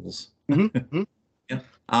tools. Mm-hmm. Yeah.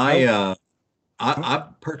 I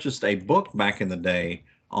purchased a book back in the day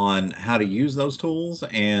on how to use those tools,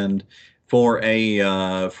 and for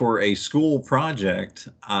a school project,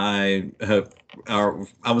 I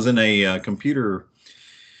was in a computer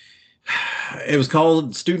It was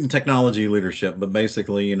called Student Technology Leadership, but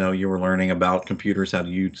basically, you were learning about computers, how to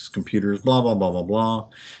use computers, blah, blah, blah, blah, blah.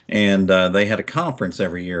 And they had a conference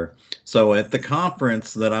every year. So at the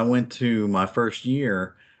conference that I went to my first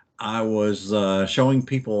year, I was showing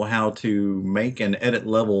people how to make and edit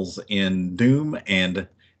levels in Doom and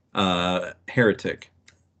Heretic.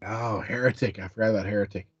 Oh, Heretic. I forgot about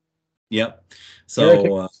Heretic. Yep. Heretic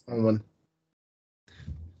So, was a fun one.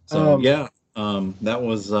 yeah, that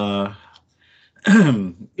was...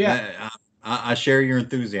 Yeah. I share your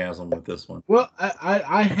enthusiasm with this one. Well,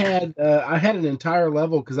 I had an entire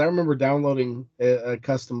level because I remember downloading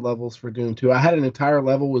custom levels for Doom 2. I had an entire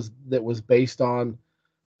level that was based on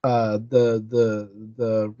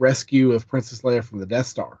the rescue of Princess Leia from the Death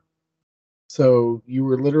Star. So you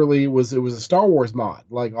were literally it was a Star Wars mod.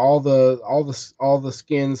 Like all the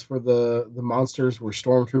skins for the monsters were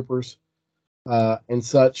stormtroopers and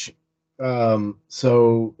such.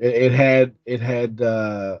 So it had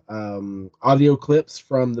audio clips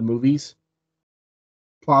from the movies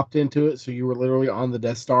plopped into it, so you were literally on the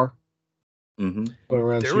Death Star. Mm-hmm.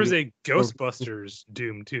 There was a Ghostbusters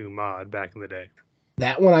Doom 2 mod back in the day.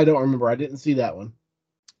 That one I don't remember. I didn't see that one.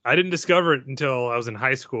 I didn't discover it until I was in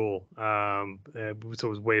high school, so it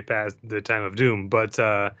was way past the time of Doom. But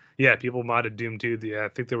yeah, people modded Doom 2. I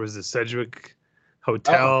think there was the Sedgwick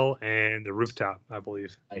Hotel and the Rooftop, I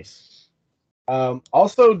believe. Nice.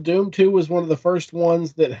 Also, Doom 2 was one of the first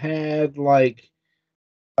ones that had like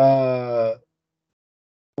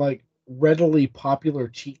readily popular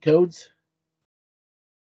cheat codes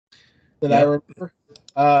that I remember.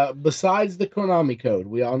 Besides the Konami code,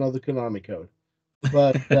 we all know the Konami code,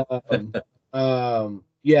 but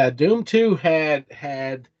yeah, Doom 2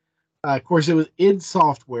 had of course it was id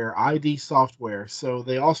Software, ID Software, so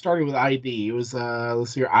they all started with ID. It was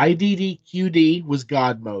let's see here, IDDQD was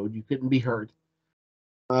God mode, you couldn't be hurt.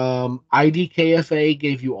 IDKFA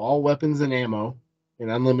gave you all weapons and ammo and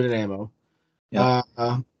unlimited ammo. Yep.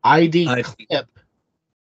 ID Clip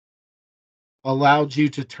allowed you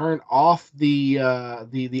to turn off the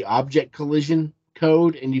object collision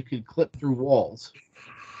code, and you could clip through walls.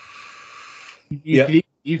 You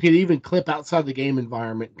could even clip outside the game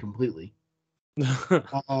environment completely.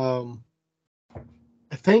 I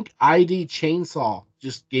think ID Chainsaw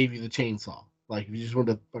just gave you the chainsaw. Like if you just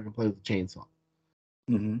wanted to fucking play with the chainsaw.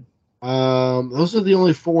 Mm-hmm. Those are the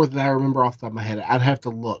only four that I remember off the top of my head. I'd have to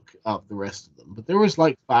look up the rest of them, but there was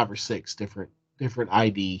like 5 or 6 different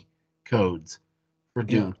ID codes for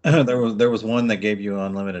Doom. Yeah. There was one that gave you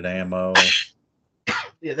unlimited ammo.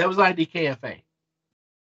 Yeah, that was IDKFA.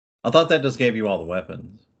 I thought that just gave you all the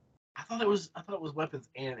weapons. I thought it was weapons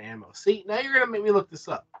and ammo. See, now you're gonna make me look this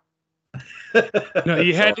up. No,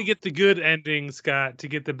 you had to get the good ending, Scott, to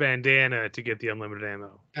get the bandana to get the unlimited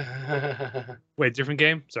ammo. Wait, different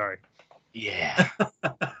game? Sorry. Yeah.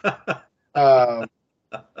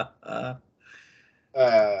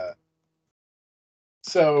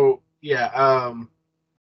 So yeah.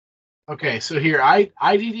 Okay, so here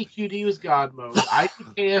IDDQD was God mode.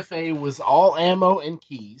 IDKFA was all ammo and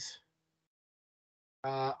keys.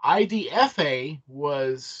 IDFA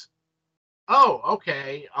was all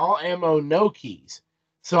ammo, no keys.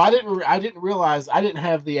 So I didn't realize I didn't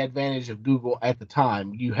have the advantage of Google at the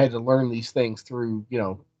time. You had to learn these things through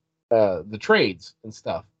the trades and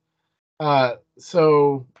stuff.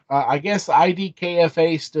 So I guess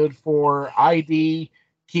IDKFA stood for ID,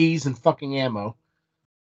 keys, and fucking ammo,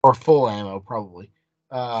 or full ammo probably.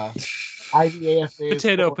 IDAFA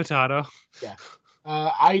potato. Yeah.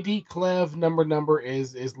 ID Clev number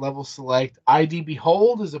is level select. ID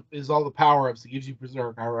Behold is all the power ups. It gives you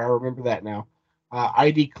Berserk. I remember that now.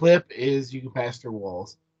 ID Clip is you can pass through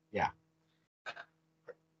walls. Yeah.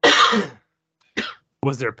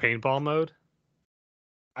 Was there paintball mode?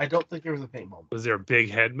 I don't think there was a paintball mode. Was there a big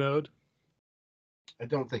head mode? I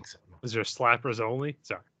don't think so. No. Was there slappers only?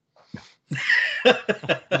 Sorry.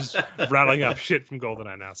 Just rattling up shit from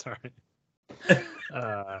GoldenEye now. Sorry.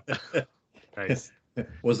 Nice.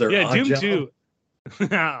 Was there? Yeah, Doom Oddjob?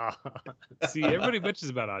 2. See, everybody bitches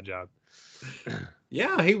about Oddjob.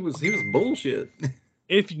 Yeah, he was bullshit.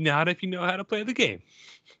 If you know how to play the game,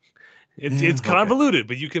 it's convoluted,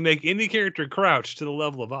 but you can make any character crouch to the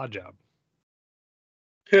level of Oddjob.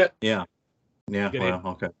 Yeah. Well,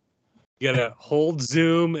 okay. You gotta hold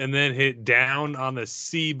zoom and then hit down on the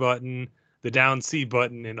C button, the down C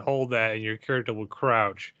button, and hold that, and your character will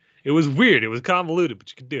crouch. It was weird. It was convoluted,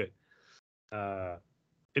 but you could do it.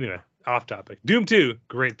 Anyway, off topic. Doom 2,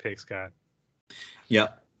 great pick, Scott.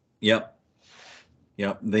 Yep. The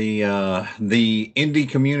indie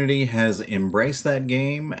community has embraced that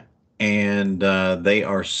game, and they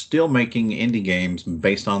are still making indie games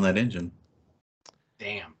based on that engine.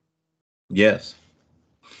 Damn. Yes.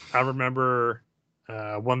 I remember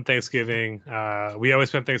one Thanksgiving, we always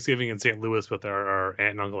spent Thanksgiving in St. Louis with our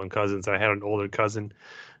aunt and uncle and cousins. I had an older cousin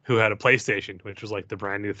who had a PlayStation, which was like the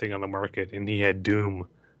brand new thing on the market, and he had Doom.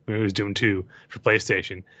 It was Doom 2 for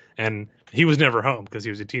PlayStation, and he was never home because he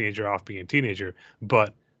was a teenager off being a teenager,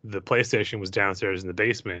 but the PlayStation was downstairs in the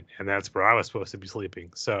basement, and that's where I was supposed to be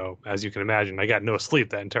sleeping. So, as you can imagine, I got no sleep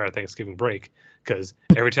that entire Thanksgiving break because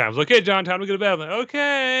every time I was like, "Okay, John, time to go to bed." I'm like,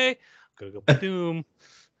 "Okay, I'm gonna go play Doom."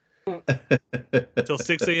 Until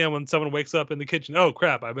 6 a.m. when someone wakes up in the kitchen. Oh,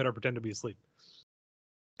 crap, I better pretend to be asleep.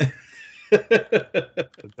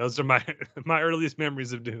 Those are my earliest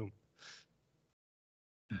memories of Doom.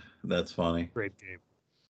 That's funny. Great game.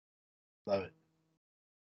 Love it.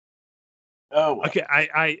 Oh, well. Okay,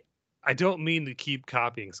 I don't mean to keep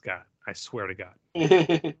copying Scott. I swear to God.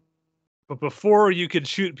 But before you could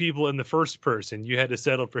shoot people in the first person, you had to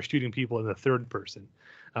settle for shooting people in the third person.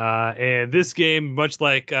 And this game, much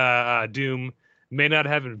like Doom, may not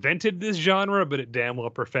have invented this genre, but it damn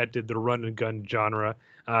well perfected the run and gun genre.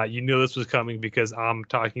 You knew this was coming because I'm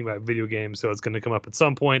talking about video games, so it's going to come up at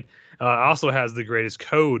some point. Also has the greatest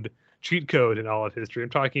cheat code in all of history. I'm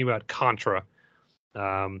talking about Contra.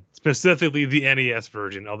 Specifically the NES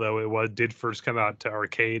version, although it did first come out to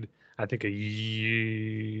arcade. I think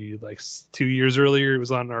like 2 years earlier it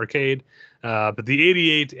was on arcade. But the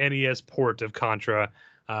 88 NES port of Contra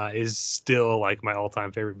is still like my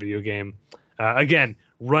all-time favorite video game. Again,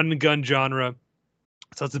 run and gun genre.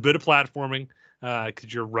 So it's a bit of platforming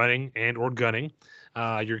because you're running and or gunning.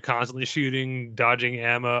 You're constantly shooting, dodging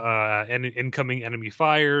ammo, incoming enemy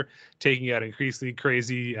fire, taking out increasingly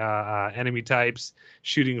crazy enemy types,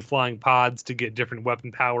 shooting flying pods to get different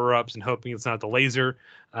weapon power-ups and hoping it's not the laser,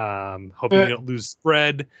 hoping you don't lose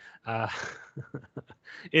spread.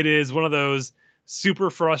 It is one of those super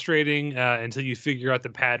frustrating until you figure out the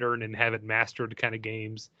pattern and have it mastered kind of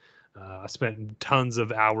games. I spent tons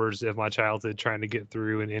of hours of my childhood trying to get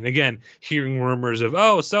through, and again, hearing rumors of,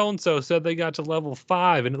 oh, so-and-so said they got to level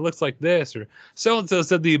 5 and it looks like this, or so-and-so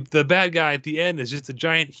said the bad guy at the end is just a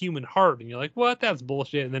giant human heart, and you're like, what? That's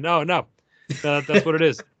bullshit. And then, oh, no, that's what it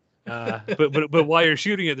is. But while you're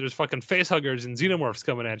shooting it, there's fucking facehuggers and xenomorphs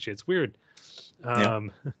coming at you. It's weird.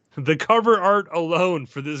 The cover art alone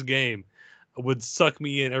for this game would suck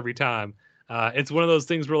me in every time. It's one of those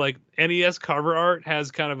things where like NES cover art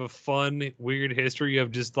has kind of a fun, weird history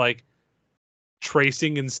of just like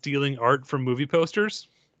tracing and stealing art from movie posters.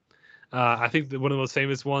 I think that one of the most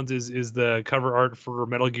famous ones is the cover art for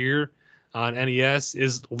Metal Gear on NES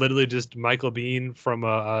is literally just Michael Biehn from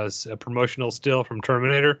a promotional still from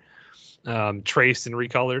Terminator, traced and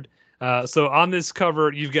recolored. So on this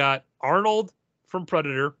cover, you've got Arnold from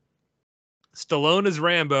Predator, Stallone as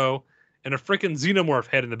Rambo, and a freaking xenomorph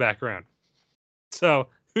head in the background. So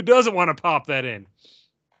who doesn't want to pop that in?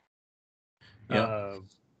 Yeah.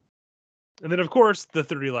 And then, of course, the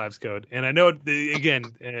 30 Lives code. And I know, the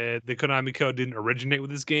Konami code didn't originate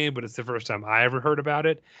with this game, but it's the first time I ever heard about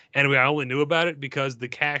it. And I only knew about it because the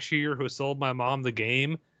cashier who sold my mom the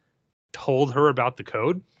game told her about the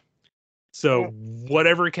code. So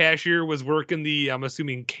whatever cashier was working the, I'm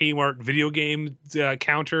assuming, Kmart video game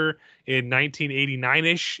counter in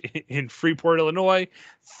 1989-ish in Freeport, Illinois,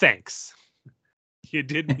 thanks. You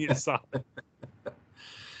did me a solid.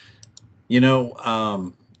 You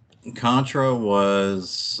know, Contra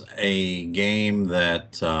was a game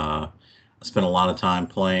that I spent a lot of time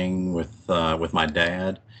playing with my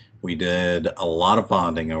dad. We did a lot of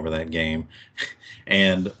bonding over that game.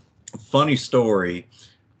 And funny story,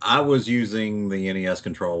 I was using the NES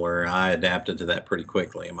controller. I adapted to that pretty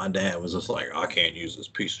quickly. And my dad was just like, I can't use this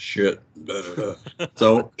piece of shit.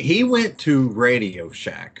 So he went to Radio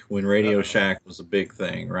Shack when Radio Shack was a big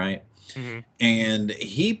thing, right? Mm-hmm. And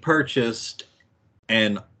he purchased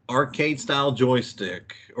an arcade-style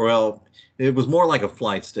joystick. Well, it was more like a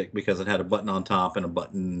flight stick because it had a button on top and a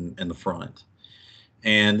button in the front.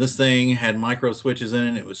 And this thing had micro switches in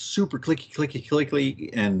it. It was super clicky,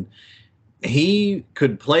 and he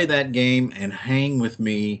could play that game and hang with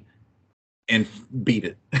me and beat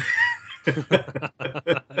it. It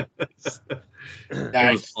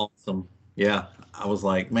was awesome. Yeah, I was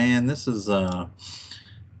like, man, this is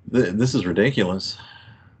ridiculous.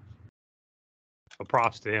 Well,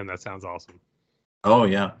 props to him. That sounds awesome. Oh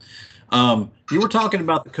yeah. You were talking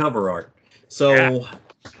about the cover art. So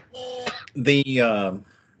the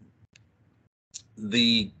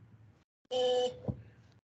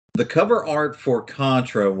cover art for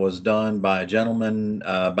Contra was done by a gentleman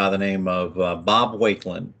by the name of Bob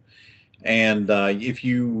Wakeland. And if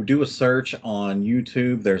you do a search on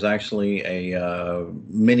YouTube, there's actually a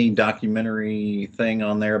mini documentary thing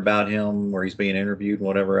on there about him where he's being interviewed and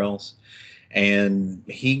whatever else. And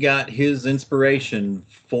he got his inspiration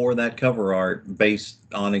for that cover art based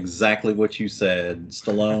on exactly what you said,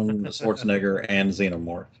 Stallone, Schwarzenegger, and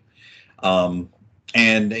Xenomorph.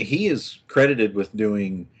 And he is credited with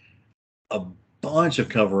doing a bunch of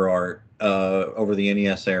cover art over the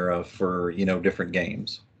NES era for, different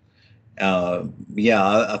games.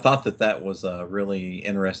 I thought that was a really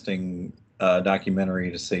interesting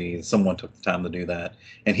documentary to see. Someone took the time to do that.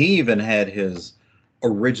 And he even had his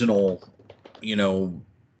original,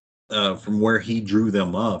 from where he drew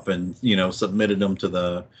them up and, submitted them to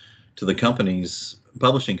the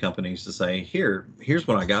publishing companies to say, here's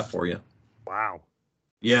what I got for you. Wow.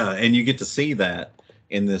 Yeah. And you get to see that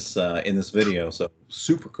in this video. So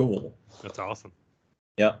super cool. That's awesome.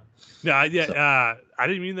 Yep. I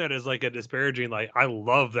didn't mean that as like a disparaging. Like, I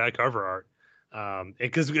love that cover art,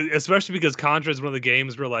 especially because Contra is one of the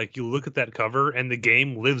games where like you look at that cover and the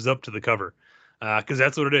game lives up to the cover, because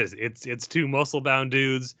that's what it is. It's two muscle-bound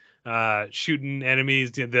dudes shooting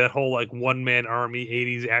enemies. That whole like one-man army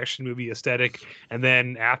 '80s action movie aesthetic, and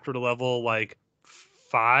then after the level like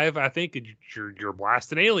 5, I think you're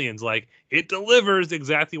blasting aliens. Like, it delivers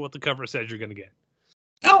exactly what the cover says you're going to get.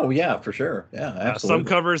 Oh yeah, for sure. Yeah, absolutely. Some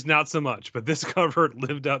covers not so much, but this cover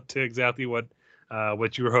lived up to exactly what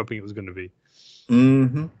you were hoping it was going to be.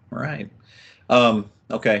 Mm-hmm. Right.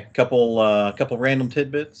 Okay. Couple random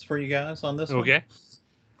tidbits for you guys on this. Okay.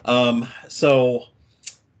 So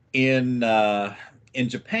in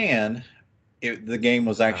Japan, the game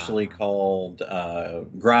was actually called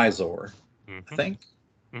Grisor, I think.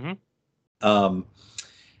 Mm-hmm.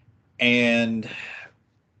 And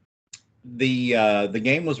the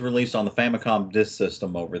game was released on the Famicom disk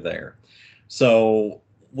system over there. So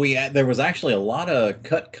there was actually a lot of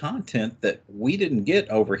cut content that we didn't get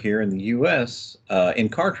over here in the US in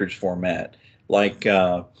cartridge format. Like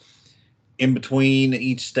in between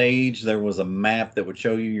each stage, there was a map that would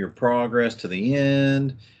show you your progress to the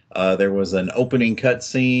end. There was an opening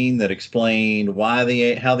cutscene that explained how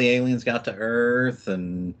the aliens got to Earth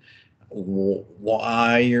and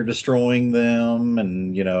why you're destroying them,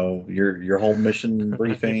 and your whole mission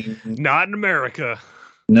briefing. Not in America.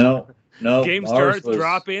 No. Game starts,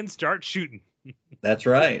 drop in, start shooting. That's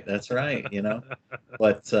right. But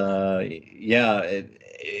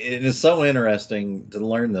it is so interesting to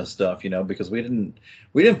learn this stuff, because we didn't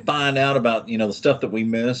find out about the stuff that we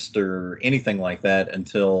missed or anything like that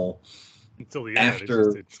until the after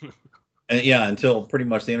existed. Until pretty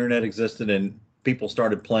much the internet existed and people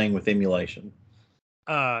started playing with emulation.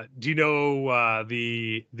 Do you know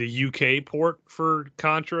the UK port for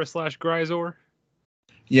Contra / Grisor?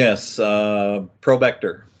 Yes,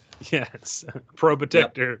 Probector. Yes,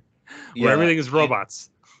 Probotector, where everything is robots.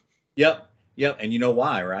 Yep. And you know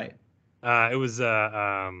why, right? It was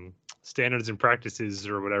standards and practices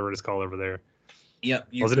or whatever it is called over there. Yep.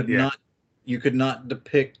 You could not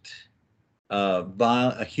depict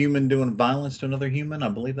a human doing violence to another human. I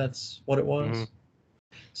believe that's what it was. Mm-hmm.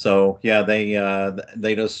 So yeah,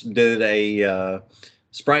 they just did a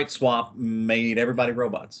sprite swap, made everybody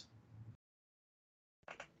robots.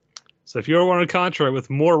 So if you ever want a Contra with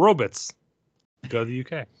more robots, go to the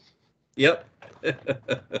UK. Yep.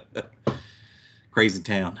 Crazy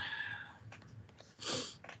town.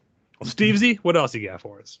 Well, Stevesy, what else you got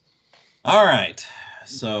for us? All right.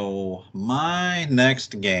 So my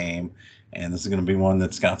next game, and this is going to be one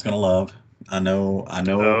that Scott's going to love. I know.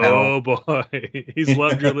 Oh boy, he's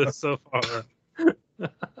loved your list so far.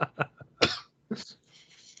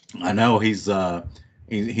 I know he's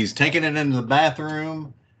taken it into the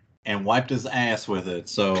bathroom and wiped his ass with it.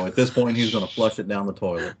 So at this point, he's going to flush it down the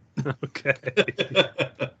toilet. Okay.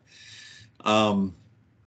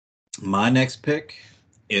 My next pick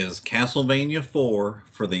is Castlevania 4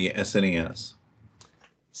 for the SNES.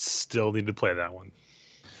 Still need to play that one.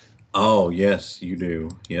 Oh, yes, you do.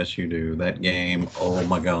 Yes, you do. That game, oh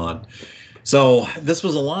my God. So this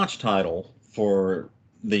was a launch title for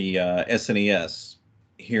the SNES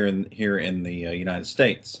here in the United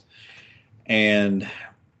States. And,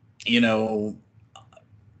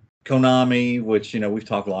 Konami, which, we've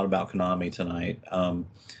talked a lot about Konami tonight,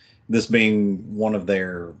 this being one of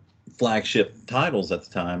their flagship titles at the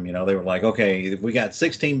time, they were like, okay, we got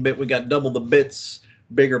 16-bit, we got double the bits,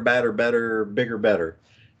 bigger, badder, better, bigger, better,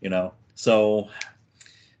 So,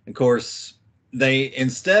 of course, they,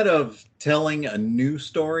 instead of telling a new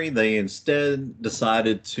story, they instead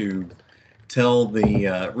decided to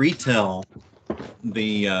retell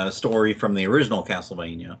the story from the original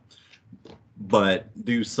Castlevania, but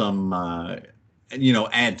do some,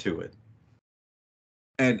 add to it,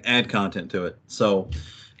 add content to it. So,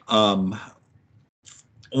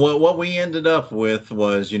 what we ended up with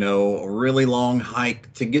was, a really long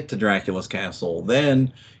hike to get to Dracula's castle.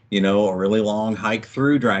 Then, a really long hike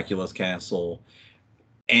through Dracula's castle.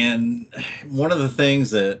 And one of the things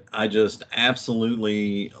that I just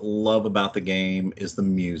absolutely love about the game is the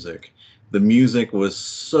music. The music was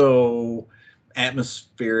so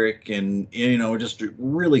atmospheric and, it just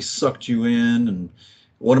really sucked you in. And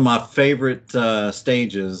one of my favorite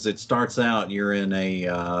stages, it starts out, you're in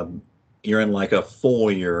like a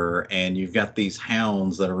foyer and you've got these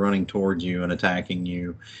hounds that are running towards you and attacking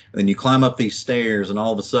you. And then you climb up these stairs and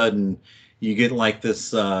all of a sudden you get like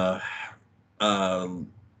this,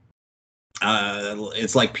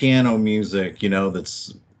 it's like piano music,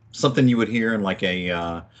 that's something you would hear in like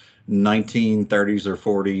a 1930s or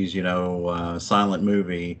 40s, silent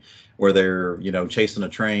movie where they're, chasing a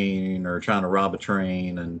train or trying to rob a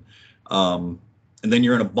train. And then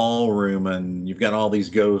you're in a ballroom and you've got all these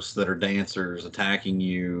ghosts that are dancers attacking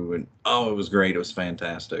you. And it was great. It was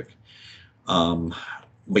fantastic.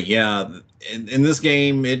 But yeah, in this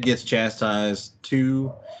game, it gets chastised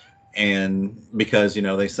too. And because,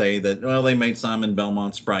 they say that, they made Simon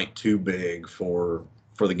Belmont's sprite too big for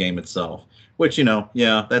the game itself, which,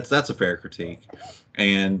 that's a fair critique.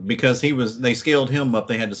 And because they scaled him up,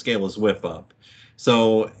 they had to scale his whip up.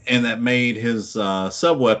 So, and that made his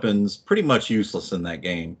sub-weapons pretty much useless in that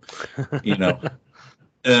game.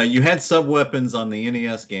 You had sub-weapons on the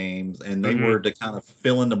NES games, and they were to kind of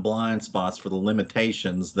fill in the blind spots for the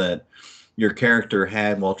limitations that your character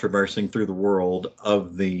had while traversing through the world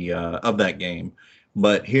of that game.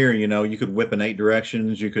 But here, you could whip in 8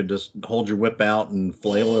 directions. You could just hold your whip out and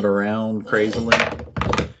flail it around crazily.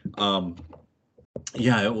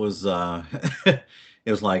 Yeah, it was it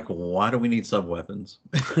was like, why do we need sub-weapons?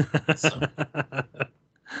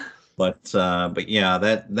 But yeah,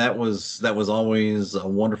 that was always a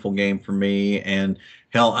wonderful game for me. And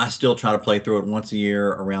hell, I still try to play through it once a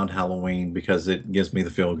year around Halloween because it gives me the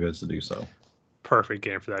feel goods to do so. Perfect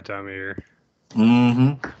game for that time of year.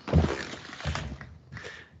 Mm-hmm.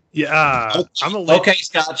 Yeah, okay,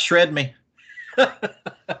 Scott, shred me.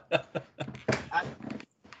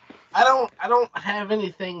 I don't have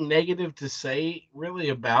anything negative to say really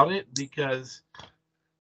about it because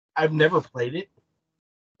I've never played it.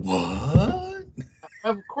 What?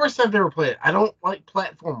 Of course I've never played it. I don't like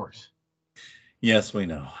platformers. Yes, we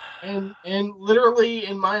know. And literally,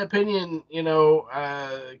 in my opinion,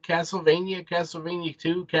 Castlevania, Castlevania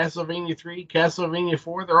 2, Castlevania 3, Castlevania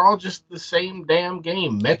 4, they're all just the same damn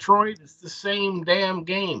game. Metroid, it's the same damn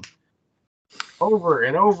game. Over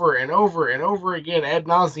and over and over and over again, ad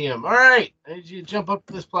nauseum. All right, I need you to jump up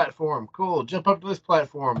to this platform. Cool, jump up to this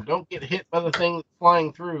platform. Don't get hit by the thing that's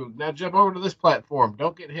flying through. Now jump over to this platform.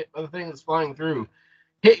 Don't get hit by the thing that's flying through.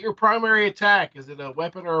 Hit your primary attack. Is it a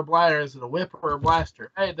weapon or a blaster? Is it a whip or a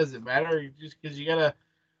blaster? Hey, it doesn't matter. Just because you gotta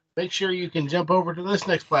make sure you can jump over to this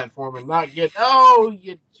next platform and not get. Oh,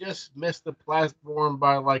 you just missed the platform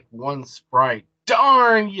by like one sprite.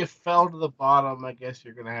 Darn, you fell to the bottom. I guess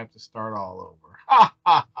you're gonna have to start all over. Ha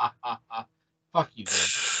ha ha ha ha. Fuck you, man.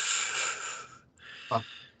 Fuck.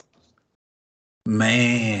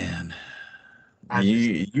 Man,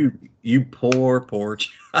 you poor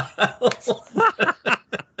child.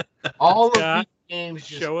 All of these games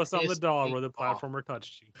just show us on the doll where the platformer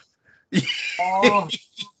touched you. All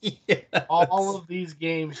of these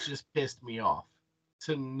games just pissed me off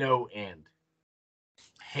to no end.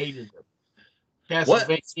 Hated them.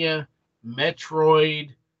 Castlevania, Metroid,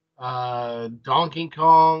 Donkey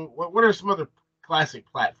Kong. What are some other classic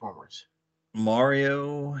platformers?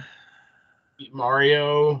 Mario.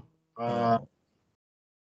 I'm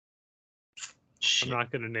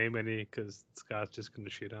not going to name any because Scott's just going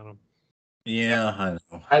to shit on them. Yeah, I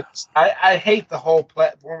know. I hate the whole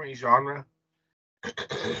platforming genre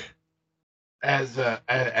as a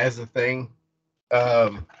thing.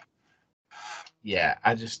 Yeah,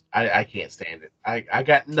 I can't stand it. I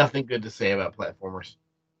got nothing good to say about platformers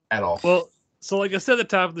at all. Well, so like I said at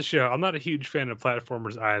the top of the show, I'm not a huge fan of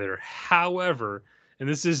platformers either. However, and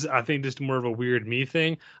this is, I think, just more of a weird me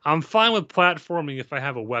thing, I'm fine with platforming if I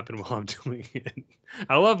have a weapon while I'm doing it.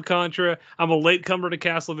 I love Contra. I'm a latecomer to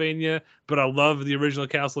Castlevania, but I love the original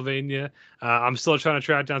Castlevania. I'm still trying to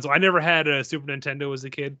track down. So I never had a Super Nintendo as a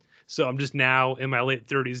kid. So I'm just now in my late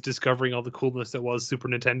 30s discovering all the coolness that was Super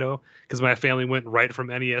Nintendo because my family went right from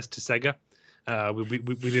NES to Sega.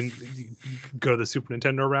 We didn't go the Super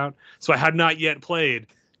Nintendo route. So I had not yet played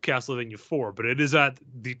Castlevania 4, but it is at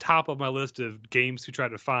the top of my list of games to try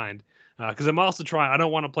to find. Because I'm also I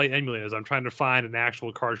don't want to play emulators. I'm trying to find an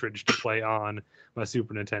actual cartridge to play on my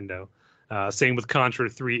Super Nintendo. Same with Contra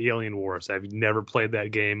 3 Alien Wars. I've never played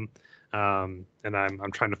that game, and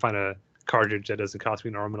I'm trying to find a cartridge that doesn't cost me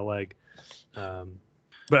an arm and a leg.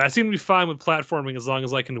 But I seem to be fine with platforming as long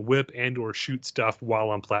as I can whip and or shoot stuff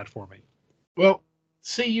while I'm platforming. Well,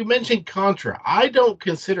 see, you mentioned Contra. I don't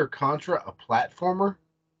consider Contra a platformer.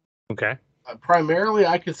 Okay. Primarily,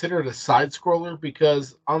 I consider it a side scroller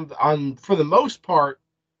because on for the most part,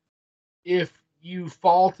 if you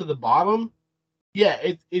fall to the bottom,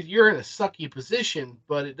 yeah, you're in a sucky position,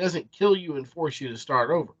 but it doesn't kill you and force you to start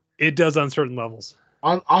over. It does on certain levels.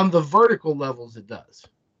 On the vertical levels, it does.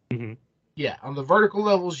 Mm-hmm. Yeah, on the vertical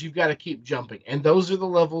levels, you've got to keep jumping, and those are the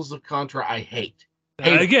levels of Contra I hate.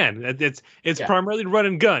 Again, it's primarily run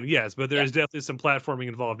and gun, yes, but there is definitely some platforming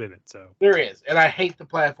involved in it. So there is, and I hate the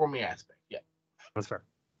platforming aspect. Yeah, that's fair.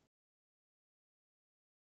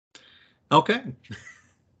 Okay.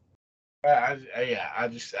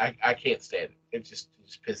 I can't stand it. It just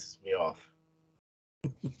pisses me off.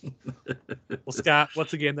 Well, Scott,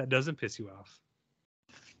 what's a game that doesn't piss you off?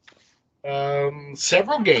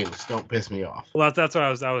 Several games don't piss me off. Well, that's what I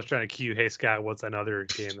was trying to cue. Hey, Scott, what's another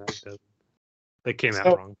game that came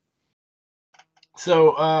out wrong?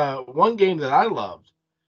 So, one game that I loved.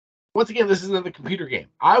 Once again, this is another computer game.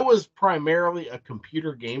 I was primarily a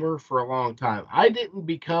computer gamer for a long time. I didn't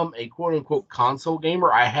become a quote-unquote console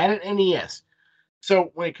gamer. I had an NES.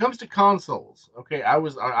 So when it comes to consoles, okay, I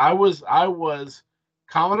was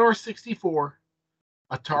Commodore 64,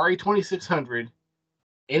 Atari 2600,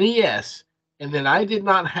 NES, and then I did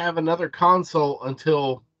not have another console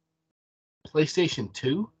until PlayStation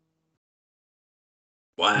 2.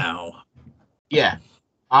 Wow. Yeah.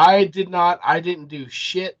 I didn't do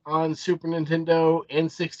shit on Super Nintendo,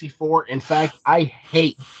 N64. In fact, I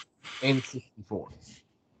hate N64.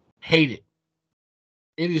 Hate it.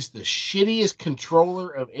 It is the shittiest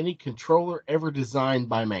controller of any controller ever designed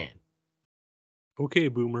by man. Okay,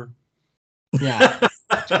 boomer. Yeah.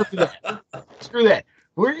 Screw that.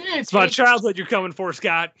 It's my childhood you're coming for,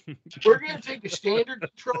 Scott. We're going to take a standard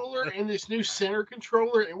controller and this new center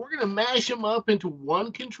controller, and we're going to mash them up into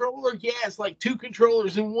one controller. Yeah, it's like two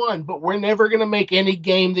controllers in one, but we're never going to make any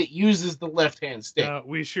game that uses the left-hand stick.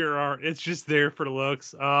 We sure are. It's just there for the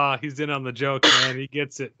looks. He's in on the joke, man. He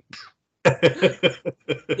gets it.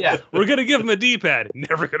 Yeah. We're going to give him a D-pad.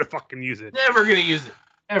 Never going to fucking use it. Never going to use it.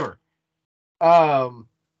 Ever.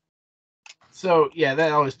 So, yeah,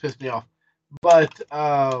 that always pissed me off. But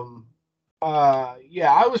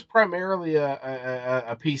yeah, I was primarily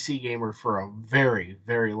a PC gamer for a very,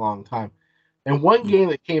 very long time. And one game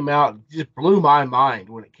that came out just blew my mind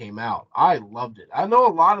when it came out. I loved it. I know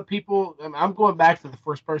a lot of people. I'm going back to the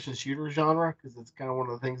first-person shooter genre because it's kind of one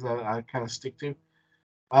of the things that I kind of stick to.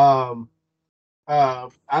 I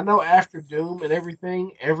know after Doom and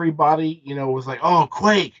everything, everybody was like, "Oh,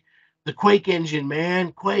 Quake." The Quake engine,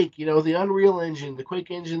 man. Quake, the Unreal Engine, the Quake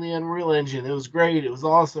engine, the Unreal Engine. It was great. It was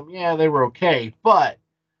awesome. Yeah, they were okay. But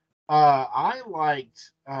I liked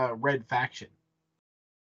Red Faction.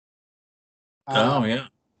 Yeah.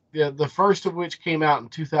 The first of which came out in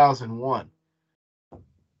 2001.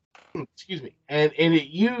 Excuse me. And it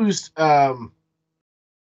used, I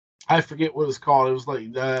forget what it was called. It was like,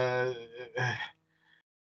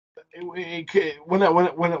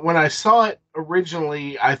 when I saw it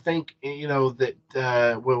originally, I think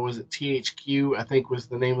that what was it, THQ? I think was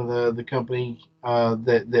the name of the company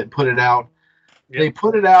that put it out. Yep. They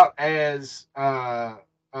put it out as the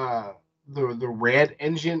RED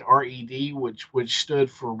engine, RED, which stood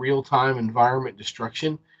for Real Time Environment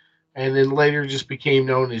Destruction, and then later just became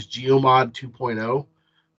known as Geomod 2.0.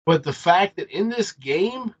 But the fact that in this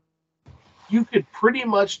game, you could pretty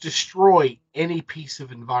much destroy any piece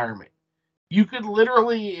of environment. You could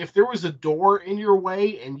literally, if there was a door in your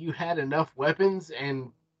way and you had enough weapons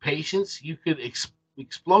and patience, you could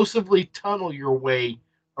explosively tunnel your way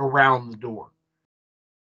around the door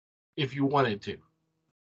if you wanted to.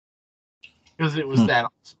 Because it was that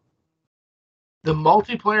awesome. The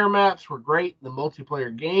multiplayer maps were great. The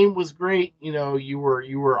multiplayer game was great. You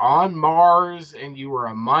were on Mars and you were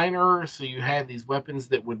a miner, so you had these weapons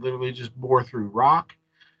that would literally just bore through rock,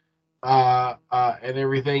 and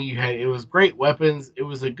everything. It was great weapons. It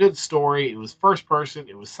was a good story. It was first person.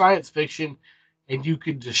 It was science fiction, and you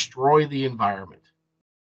could destroy the environment.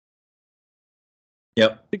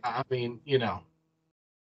 Yep. I mean, I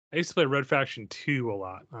used to play Red Faction 2 a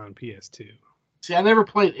lot on PS2. See, I never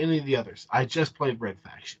played any of the others. I just played Red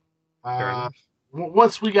Faction.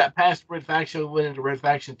 once we got past Red Faction, we went into Red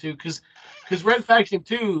Faction 2 because Red Faction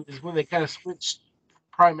 2 is when they kind of switched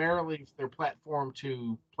primarily their platform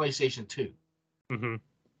to PlayStation 2. Mm-hmm.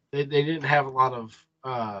 They didn't have a lot of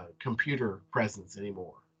computer presence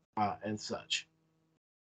anymore and such.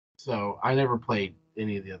 So I never played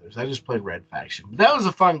any of the others. I just played Red Faction. But that was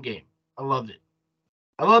a fun game. I loved it.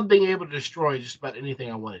 I loved being able to destroy just about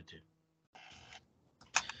anything I wanted to.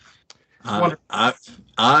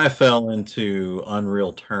 I fell into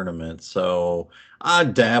Unreal Tournament, so I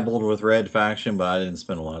dabbled with Red Faction, but I didn't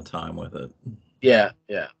spend a lot of time with it. Yeah.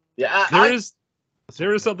 There is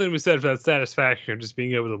something to be said for that satisfaction of just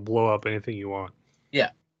being able to blow up anything you want.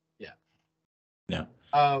 Yeah.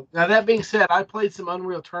 Now that being said, I played some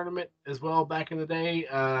Unreal Tournament as well back in the day.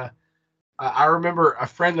 I remember a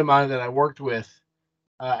friend of mine that I worked with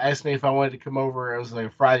asked me if I wanted to come over. It was like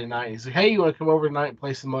a Friday night. He's like, "Hey, you want to come over tonight and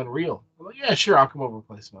play some Unreal?" I'm like, "Yeah, sure, I'll come over and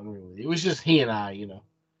play some Unreal with you." It was just he and I,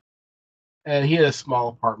 And he had a small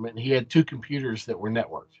apartment, and he had 2 computers that were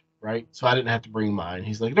networked, right? So I didn't have to bring mine.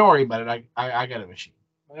 He's like, "Don't worry about it. I got a machine."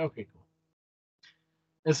 I'm like, okay, cool.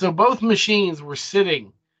 And so both machines were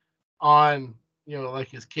sitting on, like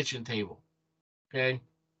his kitchen table. Okay,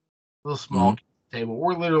 little small table.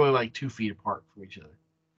 We're literally like 2 feet apart from each other.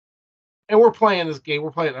 And we're playing this game.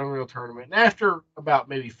 We're playing Unreal Tournament. And after about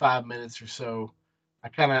maybe 5 minutes or so,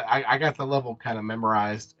 I got the level kind of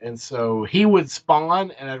memorized. And so he would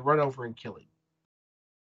spawn, and I'd run over and kill him.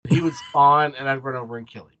 He would spawn, and I'd run over and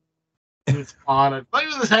kill him. He would spawn. I'd play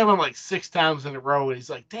with this happening like 6 times in a row. And he's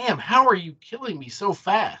like, "Damn, how are you killing me so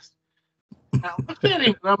fast?" And I looked at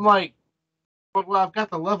him, and I'm like, "Well, I've got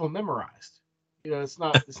the level memorized. It's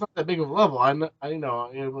not that big of a level. I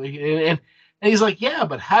know. And he's like, "Yeah,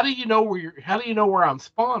 but how do you know where I'm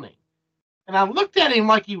spawning?" And I looked at him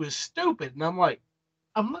like he was stupid, and I'm like,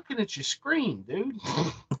 "I'm looking at your screen, dude."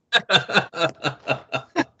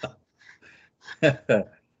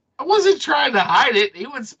 I wasn't trying to hide it. He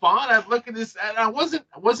would spawn. I'd look at this, and I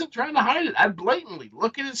wasn't trying to hide it. I'd blatantly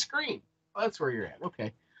look at his screen. Well, that's where you're at.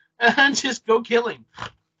 Okay, and just go kill him.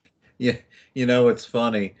 Yeah, it's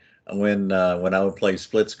funny. When I would play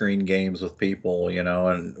split screen games with people,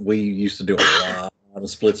 and we used to do a lot of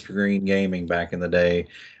split screen gaming back in the day.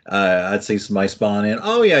 I'd see somebody spawn in.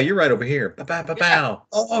 "Oh yeah, you're right over here." Pow.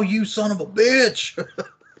 "Oh, you son of a bitch."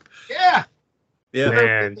 Yeah.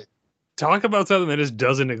 Man, talk about something that just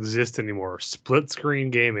doesn't exist anymore. Split screen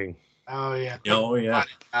gaming. Oh yeah. Oh yeah.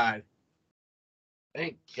 Died.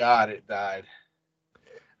 Thank God it died.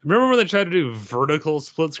 Remember when they tried to do vertical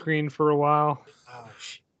split screen for a while? Oh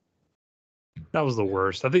shit. That was the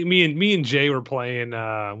worst. I think me and Jay were playing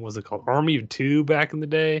what was it called? Army of Two back in the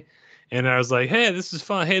day. And I was like, "Hey, this is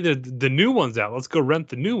fun. Hey, the new one's out. Let's go rent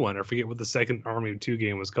the new one." I forget what the second Army of Two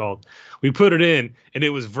game was called. We put it in, and it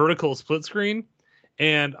was vertical split screen.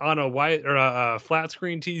 And on a flat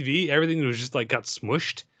screen TV, everything was just like got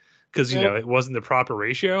smushed because it wasn't the proper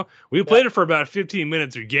ratio. We played it for about 15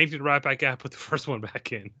 minutes. We yanked it right back out, put the first one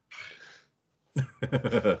back in.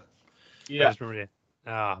 Yeah. I just remember it.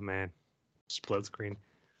 Oh man. Split screen.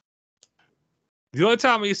 The only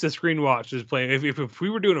time I used to screen watch is playing if we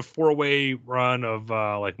were doing a 4-way run of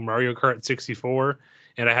like Mario Kart 64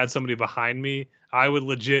 and I had somebody behind me, I would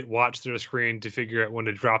legit watch their screen to figure out when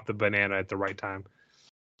to drop the banana at the right time.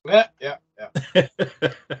 Yeah.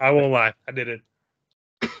 I won't lie, I did it.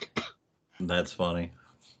 That's funny.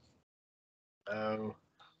 Oh,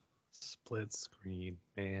 split screen,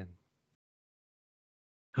 man.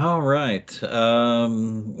 All right. So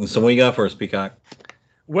what you got for us, Peacock?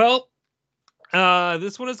 Well,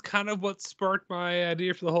 this one is kind of what sparked my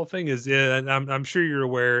idea for the whole thing. I'm sure you're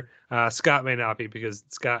aware. Scott may not be because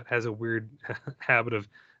Scott has a weird habit of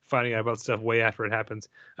finding out about stuff way after it happens.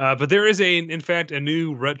 But there is in fact, a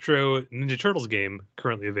new retro Ninja Turtles game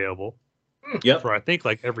currently available. Yep. For I think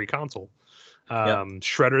like every console.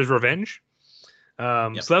 Shredder's Revenge.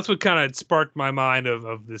 So that's what kind of sparked my mind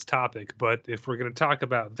of this topic. But if we're going to talk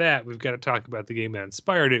about that, we've got to talk about the game that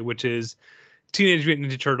inspired it, which is Teenage Mutant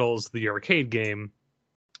Ninja Turtles, the arcade game,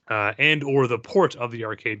 and or the port of the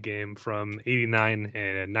arcade game from 89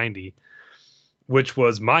 and 90, which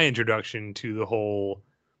was my introduction to the whole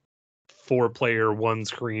 4-player,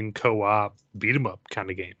 one-screen co-op beat-em-up kind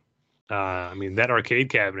of game. I mean, that arcade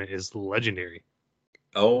cabinet is legendary.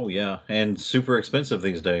 Oh, yeah, and super expensive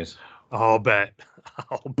these days. I'll bet.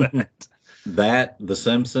 That, The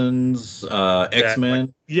Simpsons,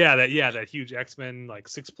 X-Men. That huge X-Men, like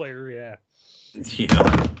 6-player,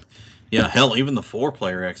 Yeah, hell, even the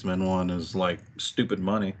 4-player X-Men one is like stupid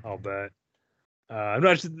money. I'll bet.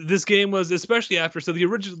 This game was especially after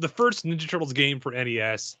the first Ninja Turtles game for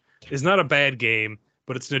NES is not a bad game,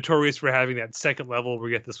 but it's notorious for having that second level where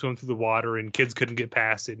you have to swim through the water and kids couldn't get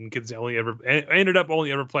past it, and kids ended up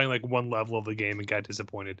only ever playing like one level of the game and got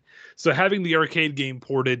disappointed. So having the arcade game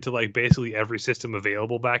ported to like basically every system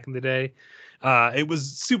available back in the day, it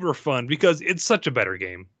was super fun because it's such a better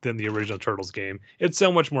game than the original Turtles game. It's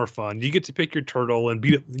so much more fun. You get to pick your turtle and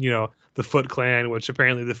beat up, the Foot Clan, which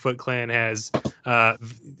apparently the Foot Clan has an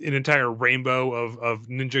entire rainbow of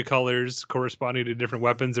ninja colors corresponding to different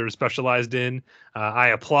weapons they're specialized in. I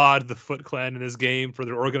applaud the Foot Clan in this game for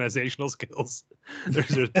their organizational skills.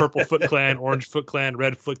 There's Purple Foot Clan, Orange Foot Clan,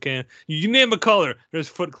 Red Foot Clan. You name a color, there's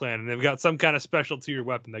Foot Clan, and they've got some kind of specialty or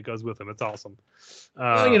weapon that goes with them. It's awesome.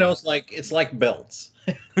 Well, it's like belts.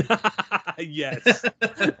 Yes.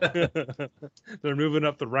 They're moving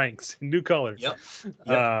up the ranks. New colors. Yep.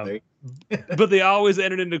 But they always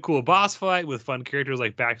ended into a cool boss fight with fun characters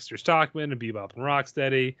like Baxter Stockman and Bebop and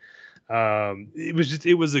Rocksteady.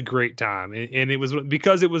 It was a great time, and it was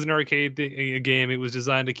because it was an arcade game. It was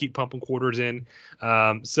designed to keep pumping quarters in,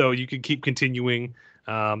 so you could keep continuing.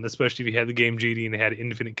 Especially if you had the game GD and they had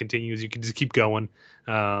infinite continues, you could just keep going.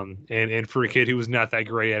 And for a kid who was not that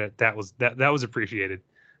great at it, that was appreciated.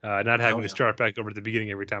 Not having to start back over at the beginning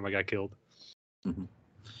every time I got killed. Mm-hmm.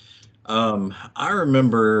 I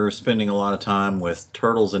remember spending a lot of time with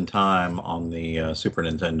Turtles in Time on the Super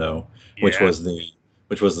Nintendo, which was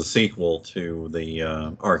the sequel to the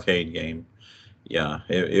arcade game. Yeah,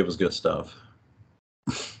 it was good stuff.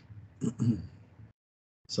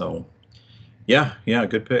 So, yeah,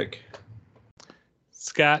 good pick.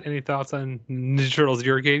 Scott, any thoughts on Ninja Turtles, the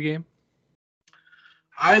arcade game?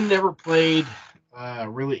 I never played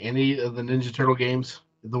really any of the Ninja Turtle games,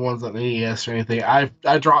 the ones on NES or anything. I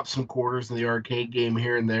dropped some quarters in the arcade game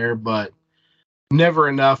here and there, but never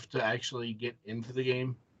enough to actually get into the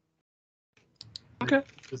game. Okay.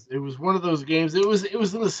 It was one of those games. It was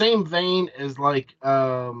in the same vein as like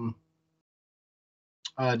Double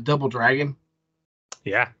Dragon.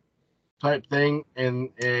 Yeah. Type thing,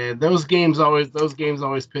 and those games always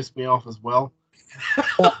piss me off as well.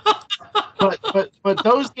 but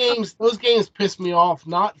those games piss me off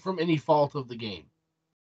not from any fault of the game.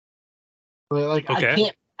 Like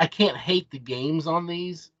okay. I can't hate the games on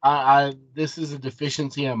these. This is a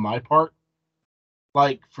deficiency on my part.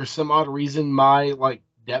 Like for some odd reason, my like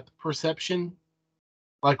depth perception,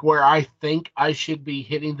 like where I think I should be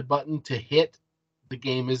hitting the button to hit, the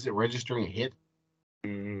game isn't registering a hit.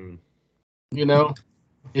 Mm.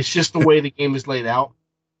 It's just the way the game is laid out.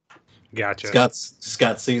 Gotcha.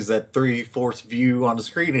 Scott sees that 3/4 view on the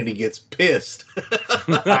screen and he gets pissed.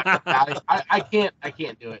 I can't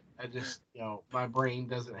do it. I just my brain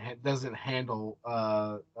doesn't handle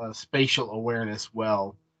spatial awareness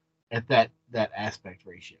well at that aspect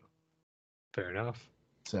ratio. Fair enough.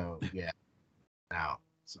 So yeah. Now,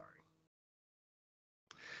 sorry.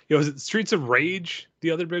 Was it Streets of Rage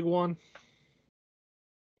the other big one?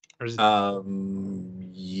 Or is it...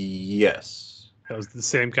 Yes. That was the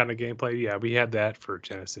same kind of gameplay. Yeah, we had that for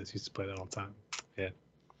Genesis. Used to play that all the time.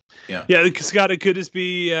 Yeah. Scott, it could just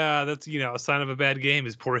be that's a sign of a bad game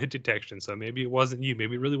is poor hit detection. So maybe it wasn't you.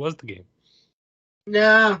 Maybe it really was the game.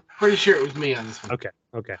 Nah, pretty sure it was me on this one. Okay.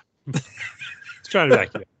 Let's try to back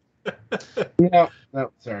you up.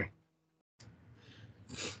 No, sorry.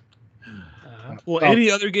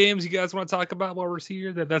 Any other games you guys want to talk about while we're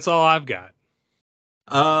here? That's all I've got.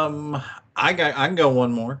 I can go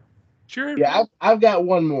one more. Sure. Yeah, I've got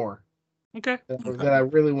one more. Okay. That I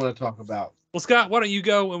really want to talk about. Well, Scott, why don't you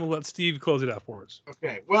go and we'll let Steve close it out for us.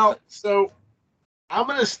 Okay. Well, so I'm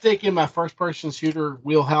gonna stick in my first-person shooter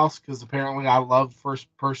wheelhouse because apparently I loved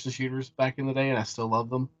first-person shooters back in the day, and I still love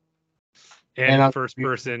them. And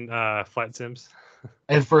first-person flight sims.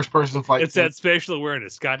 And first-person flight. It's that spatial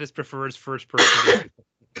awareness. Scott just prefers first-person.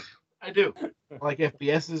 I do. I like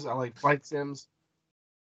FPSs. I like flight sims.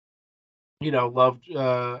 Loved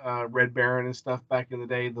Red Baron and stuff back in the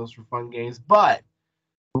day. Those were fun games. But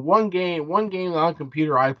one game on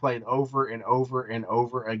computer I played over and over and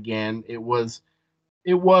over again. It was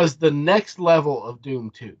the next level of Doom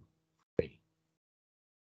 2.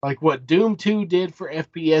 Like what Doom 2 did for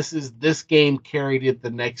FPSs, this game carried it the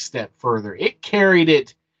next step further. It carried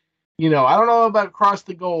it, I don't know about across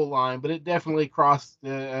the goal line, but it definitely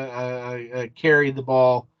carried the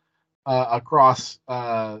ball across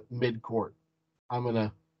mid-court. I'm going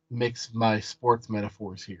to mix my sports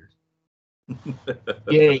metaphors here.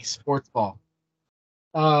 Yay, sports ball.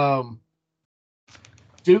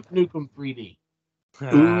 Duke Nukem 3D.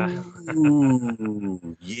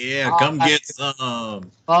 Ooh, yeah, come get some.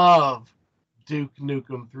 Of Duke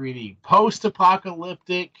Nukem 3D.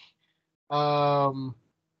 Post-apocalyptic,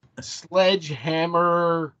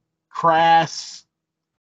 sledgehammer, crass,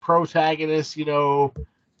 protagonist,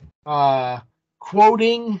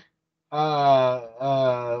 quoting,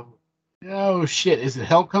 oh shit, is it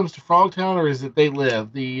Hell Comes to Frogtown or is it They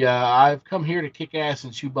Live? I've come here to kick ass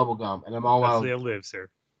and chew bubblegum, and I'm all That's out. They Live, sir.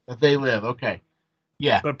 That They Live, okay.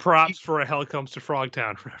 Yeah. But props for a Hell Comes to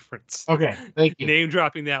Frogtown reference. Okay, thank you. Name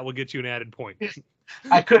dropping that will get you an added point.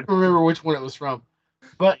 I couldn't remember which one it was from.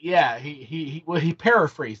 But yeah, he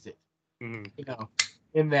paraphrased it. Mm-hmm.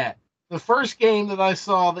 In that. The first game that I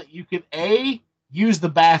saw that you could use the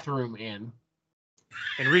bathroom in.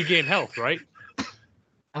 And regain health, right?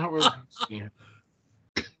 I don't really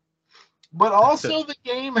But also the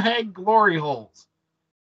game had glory holes.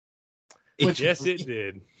 Yes, it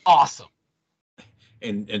did. Awesome.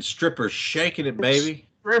 And strippers shaking it, baby.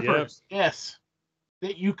 Strippers, yes.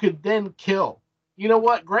 That you could then kill. You know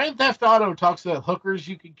what? Grand Theft Auto talks about hookers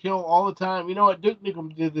you can kill all the time. You know what? Duke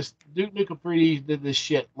Nukem did this. Duke Nukem 3D did this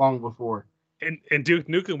shit long before. And Duke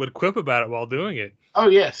Nukem would quip about it while doing it. Oh,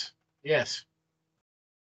 yes. Yes.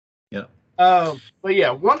 Yeah. But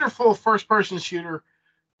yeah, wonderful first-person shooter.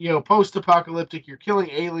 Post-apocalyptic. You're killing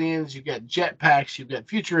aliens. You got jetpacks. You got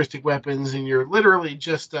futuristic weapons, and you're literally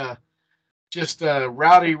just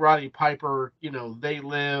Rowdy Roddy Piper. They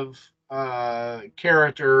Live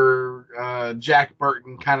character, Jack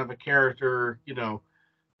Burton kind of a character.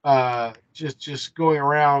 Just going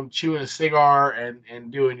around chewing a cigar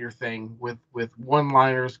and doing your thing with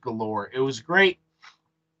one-liners galore. It was great.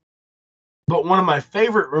 But one of my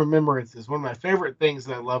favorite remembrances, one of my favorite things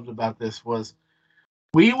that I loved about this was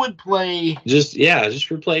we would play. Just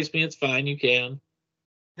replace me. It's fine. You can.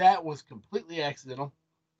 That was completely accidental.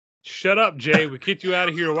 Shut up, Jay. We kicked you out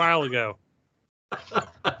of here a while ago.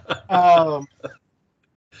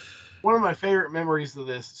 One of my favorite memories of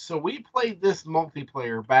this. So we played this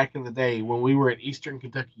multiplayer back in the day when we were at Eastern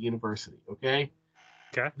Kentucky University. Okay.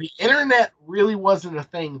 The internet really wasn't a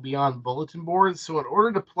thing beyond bulletin boards. So in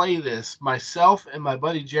order to play this, myself and my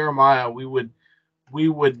buddy Jeremiah, we would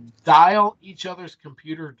dial each other's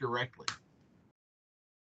computer directly.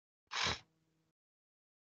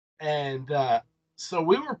 And so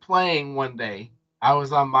we were playing one day. I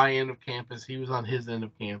was on my end of campus. He was on his end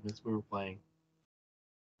of campus. We were playing.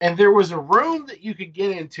 And there was a room that you could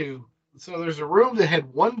get into. So there's a room that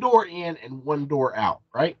had one door in and one door out,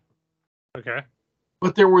 right? Okay.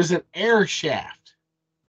 But there was an air shaft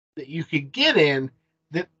that you could get in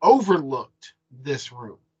that overlooked this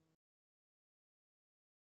room.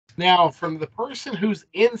 Now, from the person who's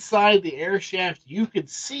inside the air shaft, you could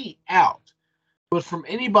see out. But from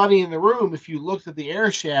anybody in the room, if you looked at the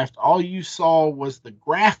air shaft, all you saw was the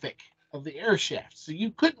graphic of the air shaft. So you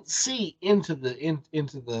couldn't see into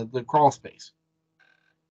the crawl space.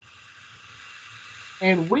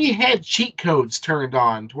 And we had cheat codes turned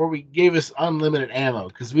on to where we gave us unlimited ammo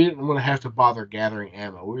because we didn't want to have to bother gathering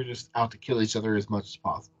ammo. We were just out to kill each other as much as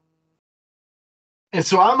possible. And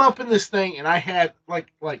so I'm up in this thing, and I had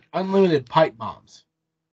like unlimited pipe bombs.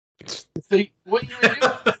 So what you would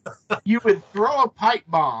do, you would throw a pipe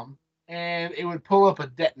bomb, and it would pull up a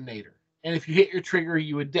detonator. And if you hit your trigger,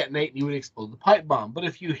 you would detonate, and you would explode the pipe bomb. But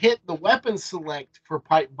if you hit the weapon select for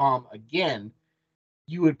pipe bomb again,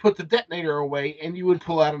 you would put the detonator away, and you would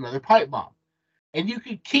pull out another pipe bomb. And you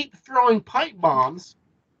could keep throwing pipe bombs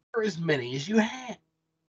for as many as you had.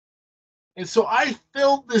 And so I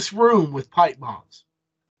filled this room with pipe bombs.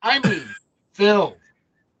 I mean, filled.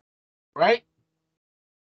 Right?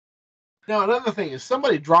 Now, another thing is,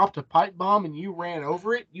 somebody dropped a pipe bomb and you ran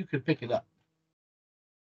over it, you could pick it up.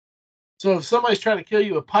 So if somebody's trying to kill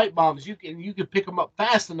you with pipe bombs, you can pick them up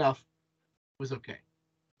fast enough. It was okay.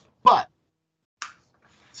 But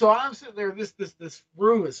so I'm sitting there. This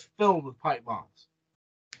room is filled with pipe bombs,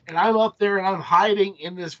 and I'm up there and I'm hiding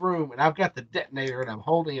in this room, and I've got the detonator and I'm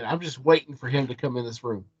holding it. I'm just waiting for him to come in this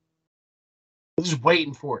room. I'm just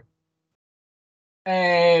waiting for it,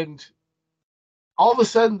 and all of a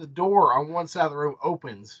sudden the door on one side of the room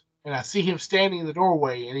opens, and I see him standing in the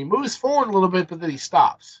doorway, and he moves forward a little bit, but then he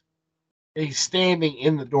stops. And he's standing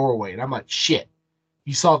in the doorway, and I'm like, shit.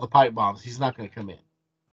 He saw the pipe bombs. He's not going to come in,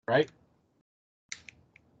 right?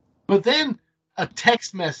 But then a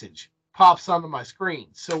text message pops onto my screen.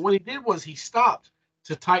 So what he did was he stopped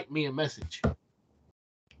to type me a message.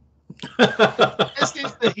 The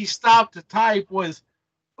message that he stopped to type was,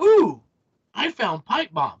 "Ooh, I found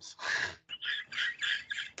pipe bombs."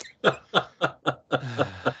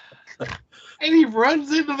 And he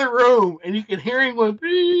runs into the room, and you can hear him going,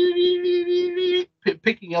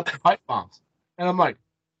 picking up the pipe bombs. And I'm like,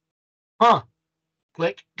 huh.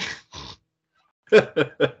 Click.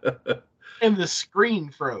 And the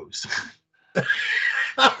screen froze.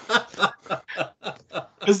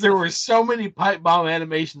 because there were so many pipe bomb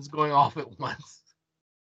animations going off at once.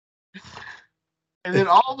 And then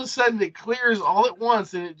all of a sudden it clears all at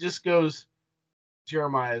once and it just goes,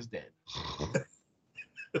 Jeremiah's dead.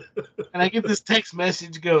 And I get this text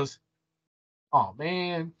message goes, oh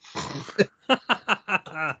man.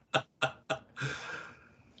 That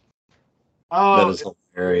is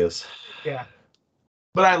hilarious. Yeah.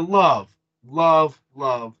 But I love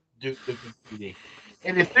Duke Nukem 3D.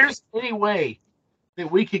 And if there's any way that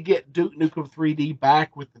we could get Duke Nukem 3D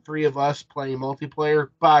back with the three of us playing multiplayer,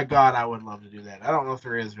 by God, I would love to do that. I don't know if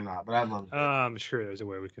there is or not, but I'd love to. I'm sure there's a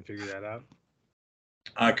way we can figure that out.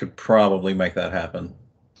 I could probably make that happen.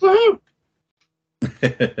 Woohoo!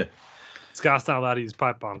 Scott's not allowed to use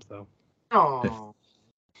pipe bombs, though. Oh.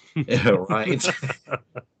 Yeah, right.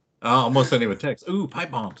 I almost sent him a text. Ooh, pipe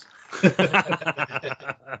bombs.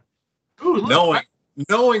 Ooh, look,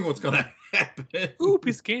 knowing what's going to happen. Ooh,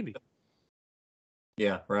 piece of candy.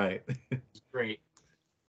 Yeah, right. Great.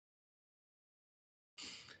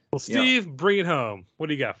 Well, Steve, bring it home. What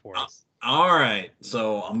do you got for us? All right.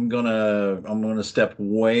 So I'm gonna step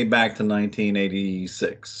way back to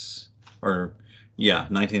 1986.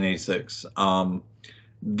 1986.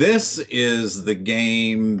 This is the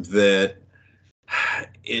game that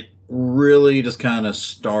it really just kind of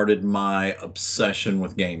started my obsession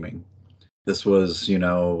with gaming. This was,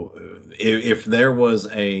 if there was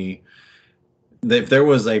a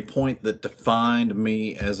point that defined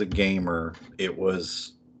me as a gamer, it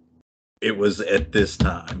was at this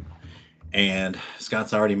time. And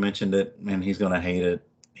Scott's already mentioned it, and he's going to hate it.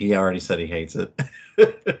 He already said he hates it.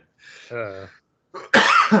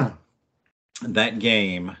 That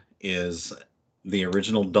game is the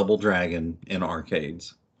original Double Dragon in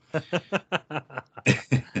arcades.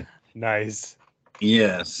 Nice.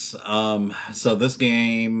 Yes. So this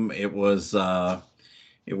game, it was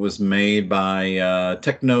made by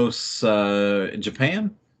Technos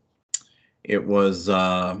Japan. It was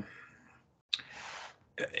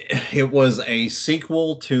a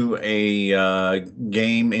sequel to a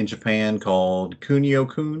game in Japan called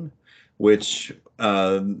Kunio-kun, which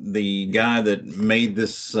the guy that made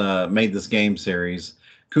this game series,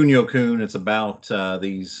 Kunio-kun, it's about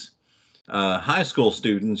these high school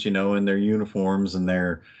students, in their uniforms, and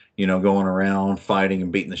they're going around fighting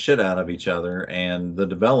and beating the shit out of each other. And the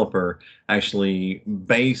developer actually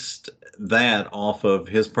based that off of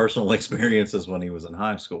his personal experiences when he was in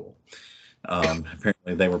high school.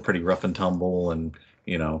 Apparently they were pretty rough and tumble and,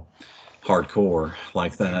 hardcore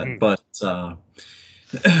like that. Mm-hmm. But,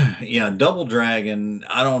 Double Dragon,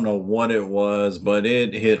 I don't know what it was, but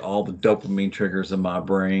it hit all the dopamine triggers in my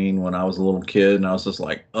brain when I was a little kid. And I was just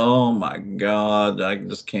like, oh my God, I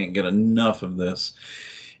just can't get enough of this.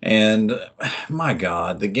 And my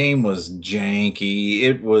God, the game was janky.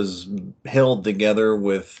 It was held together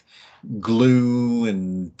with glue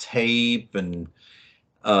and tape and,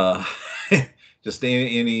 just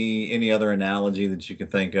any other analogy that you can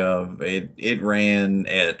think of. It ran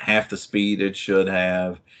at half the speed it should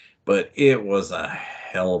have, but it was a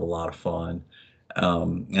hell of a lot of fun.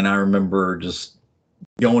 And I remember just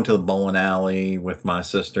going to the bowling alley with my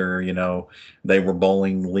sister. They were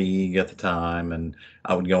bowling league at the time, and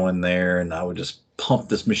I would go in there and I would just pump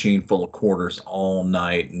this machine full of quarters all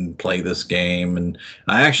night and play this game. And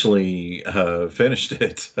I actually finished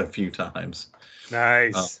it a few times.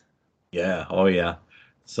 Nice. Yeah. Oh yeah.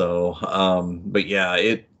 So, but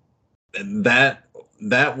yeah,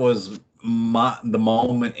 that was the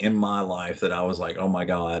moment in my life that I was like, oh my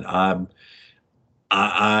God,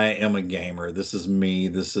 I am a gamer. This is me.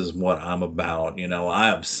 This is what I'm about. I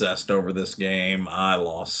obsessed over this game. I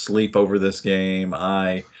lost sleep over this game.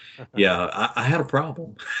 I had a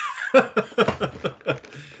problem.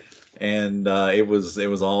 And it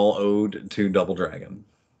was all owed to Double Dragon.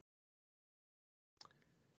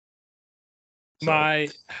 I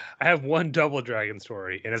have one Double Dragon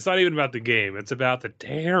story, and it's not even about the game. It's about the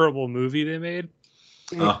terrible movie they made,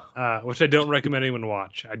 which I don't recommend anyone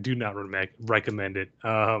watch. I do not recommend it.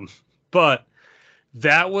 But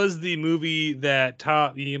that was the movie that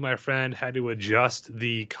taught me and my friend how to adjust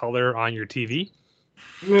the color on your TV.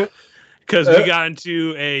 Because we got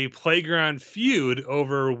into a playground feud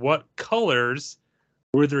over what colors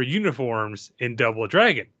were their uniforms in Double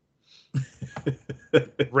Dragon.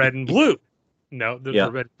 Red and blue. No, they're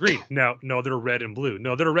red and green. No, they're red and blue.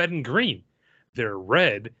 No, they're red and green. They're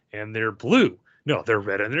red and they're blue. No, they're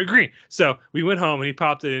red and they're green. So we went home and he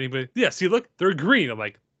popped it and see, look, they're green. I'm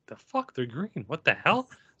like, the fuck, they're green. What the hell?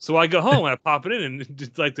 So I go home and I pop it in and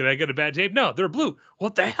just like, did I get a bad tape? No, they're blue.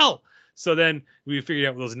 What the hell? So then we figured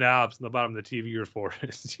out those knobs on the bottom of the TV are for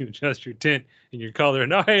is you adjust your tint and your color.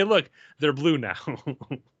 And oh, hey, look, they're blue now.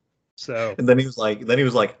 So And then he was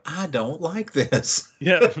like, I don't like this.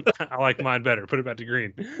 yeah, I like mine better. Put it back to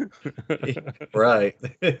green. Right.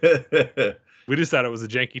 We just thought it was a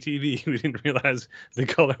janky TV. We didn't realize the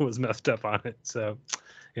color was messed up on it. So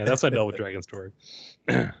yeah, that's my Double Dragon story.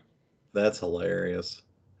 That's hilarious.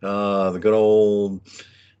 The good old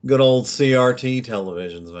CRT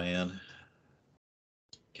televisions, man.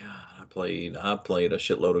 God, I played a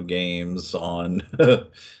shitload of games on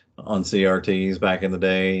on CRTs back in the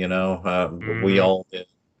day. You know, we all did.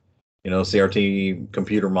 You know, CRT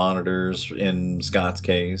computer monitors in Scott's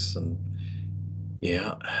case, and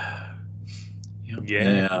yeah.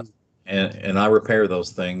 And I repair those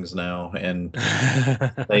things now, and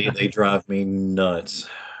they drive me nuts.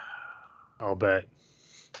 I'll bet.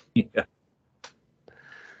 Yeah.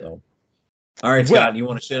 So, all right, Scott, you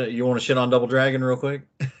want to shit on Double Dragon real quick?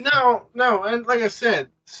 No, and like I said,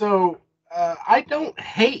 so I don't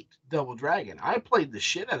hate Double Dragon. I played the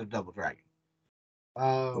shit out of Double Dragon.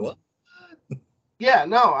 What? Yeah,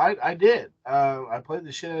 no, I did. I played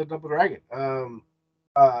the shit out of Double Dragon.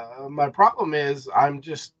 My problem is I'm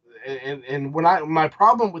just and my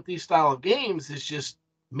problem with these style of games is just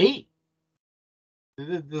me.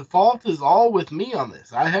 The fault is all with me on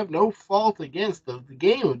this. I have no fault against the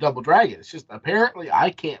game of Double Dragon. It's just apparently I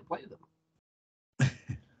can't play them.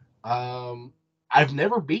 I've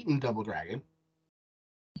never beaten Double Dragon.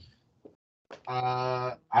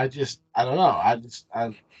 I don't know.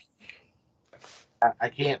 I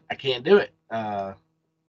can't do it. I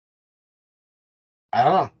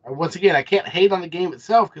don't know. Once again, I can't hate on the game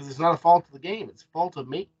itself because it's not a fault of the game. It's a fault of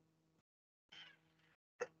me.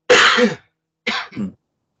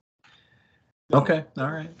 Okay.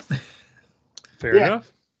 All right. Fair enough.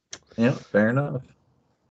 Yeah, fair enough.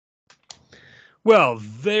 Well,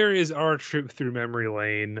 there is our trip through memory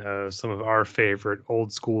lane of some of our favorite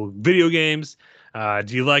old school video games.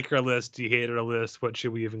 Do you like our list? Do you hate our list? What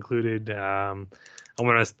should we have included? I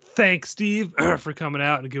want to thank Steve for coming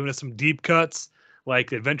out and giving us some deep cuts,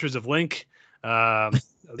 like Adventures of Link. That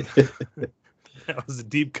was a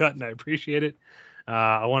deep cut, and I appreciate it.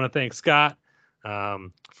 I want to thank Scott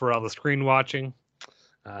for all the screen watching.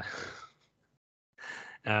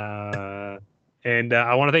 And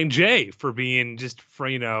I want to thank Jay for being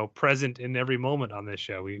present in every moment on this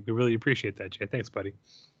show. We really appreciate that, Jay. Thanks, buddy.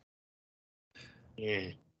 Yeah.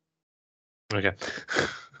 Okay.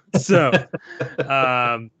 So,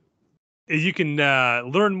 you can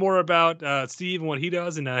learn more about Steve and what he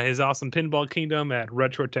does and his awesome Pinball Kingdom at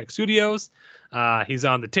Retro Tech Studios. He's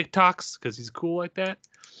on the TikToks because he's cool like that.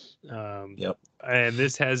 Yep. And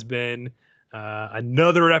this has been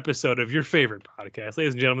another episode of your favorite podcast.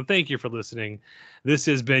 Ladies and gentlemen, thank you for listening. This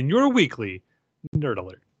has been your weekly Nerd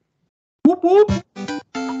Alert. Whoop, whoop.